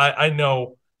 8-year-old. I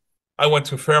know. I went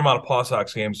to a fair amount of Paw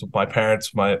Sox games with my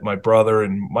parents, my brother,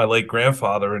 and my late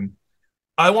grandfather, and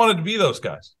I wanted to be those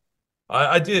guys.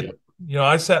 I did.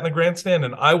 I sat in the grandstand,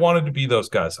 and I wanted to be those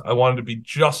guys. I wanted to be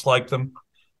just like them.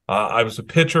 I was a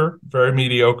pitcher, very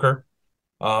mediocre,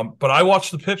 but I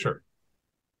watched the pitcher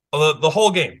the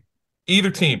whole game, either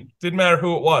team. Didn't matter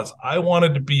who it was. I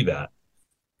wanted to be that.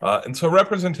 And so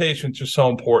representation is just so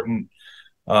important.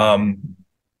 And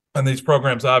these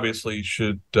programs obviously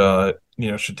should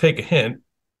take a hint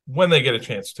when they get a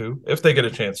chance to, if they get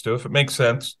a chance to, if it makes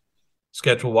sense,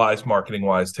 schedule-wise,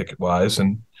 marketing-wise, ticket-wise,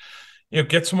 and,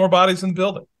 get some more bodies in the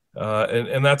building.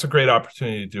 And that's a great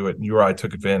opportunity to do it. And URI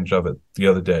took advantage of it the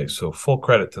other day. So full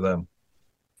credit to them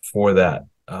for that.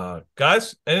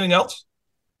 Guys, anything else?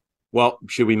 Well,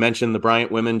 should we mention the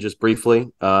Bryant women just briefly?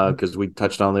 Because we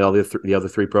touched on the other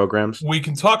three programs. We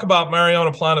can talk about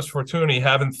Mariona Planas Fortuny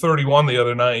having 31 the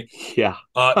other night. Yeah.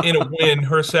 In a win,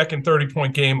 her second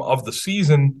 30-point game of the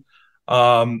season.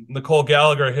 Nicole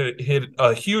Gallagher hit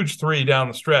a huge three down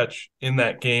the stretch in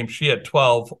that game. She had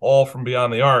 12, all from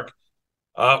beyond the arc.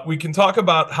 We can talk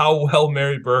about how well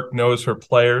Mary Burke knows her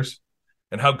players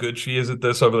and how good she is at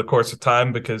this over the course of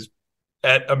time, because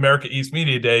at America East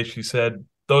Media Day, she said,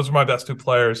 those are my best two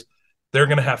players. They're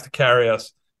going to have to carry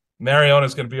us. Mariona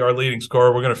is going to be our leading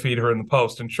scorer. We're going to feed her in the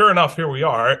post. And sure enough, here we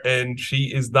are, and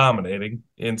she is dominating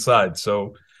inside.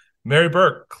 So Mary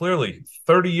Burke, clearly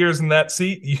 30 years in that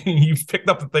seat, you've picked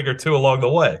up a thing or two along the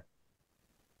way.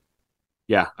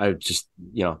 Yeah, I just,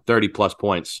 30 plus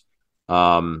points.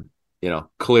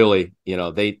 Clearly,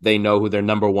 they know who their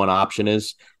number one option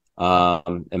is.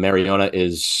 And Mariona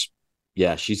is,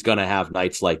 she's going to have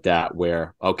nights like that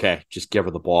where, okay, just give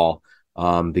her the ball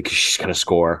because she's going to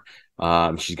score.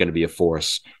 She's going to be a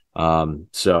force.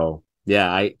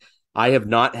 I have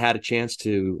not had a chance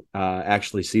to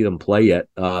actually see them play yet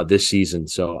this season.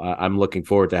 So I'm looking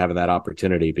forward to having that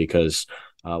opportunity, because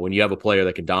when you have a player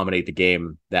that can dominate the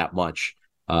game that much,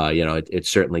 it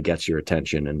certainly gets your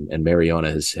attention. And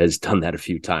Mariona has done that a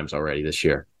few times already this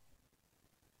year.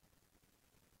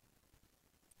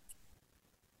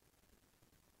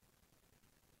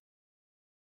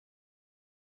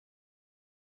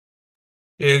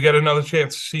 You get another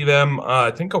chance to see them,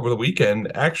 I think, over the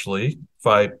weekend, actually, if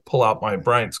I pull out my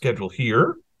Bryant schedule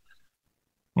here.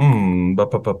 Ooh,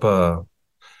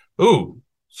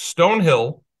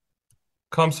 Stonehill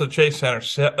comes to Chase Center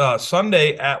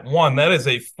Sunday at 1. That is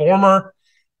a former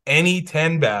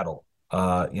NE10 battle.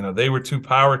 They were two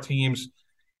power teams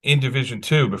in Division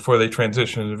II before they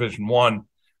transitioned to Division I.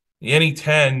 The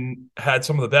NE10 had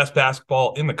some of the best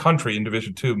basketball in the country in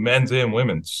Division II, men's and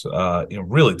women's.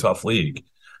 Really tough league.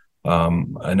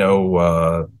 I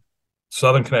know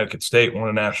Southern Connecticut State won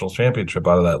a national championship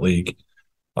out of that league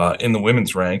in the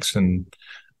women's ranks. And,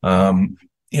 on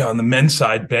the men's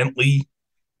side, Bentley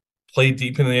played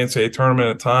deep in the NCAA tournament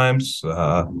at times.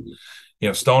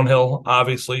 Stonehill,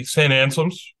 obviously. St.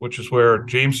 Anselm's, which is where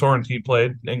James Sorrentine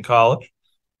played in college.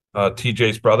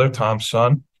 TJ's brother, Tom's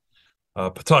son.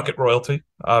 Pawtucket royalty,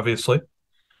 obviously.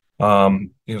 So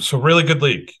really good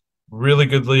league. Really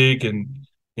good league. And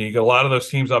you got a lot of those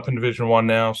teams up in Division I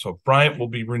now. So Bryant will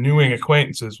be renewing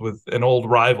acquaintances with an old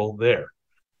rival there.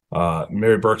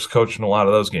 Mary Burke's coaching a lot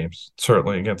of those games,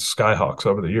 certainly against Skyhawks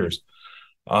over the years.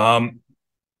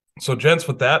 So, gents,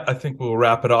 with that, I think we'll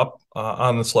wrap it up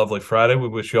on this lovely Friday. We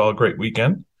wish you all a great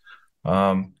weekend.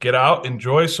 Get out,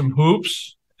 enjoy some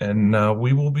hoops, and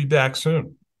we will be back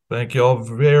soon. Thank you all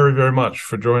very, very much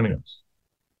for joining us.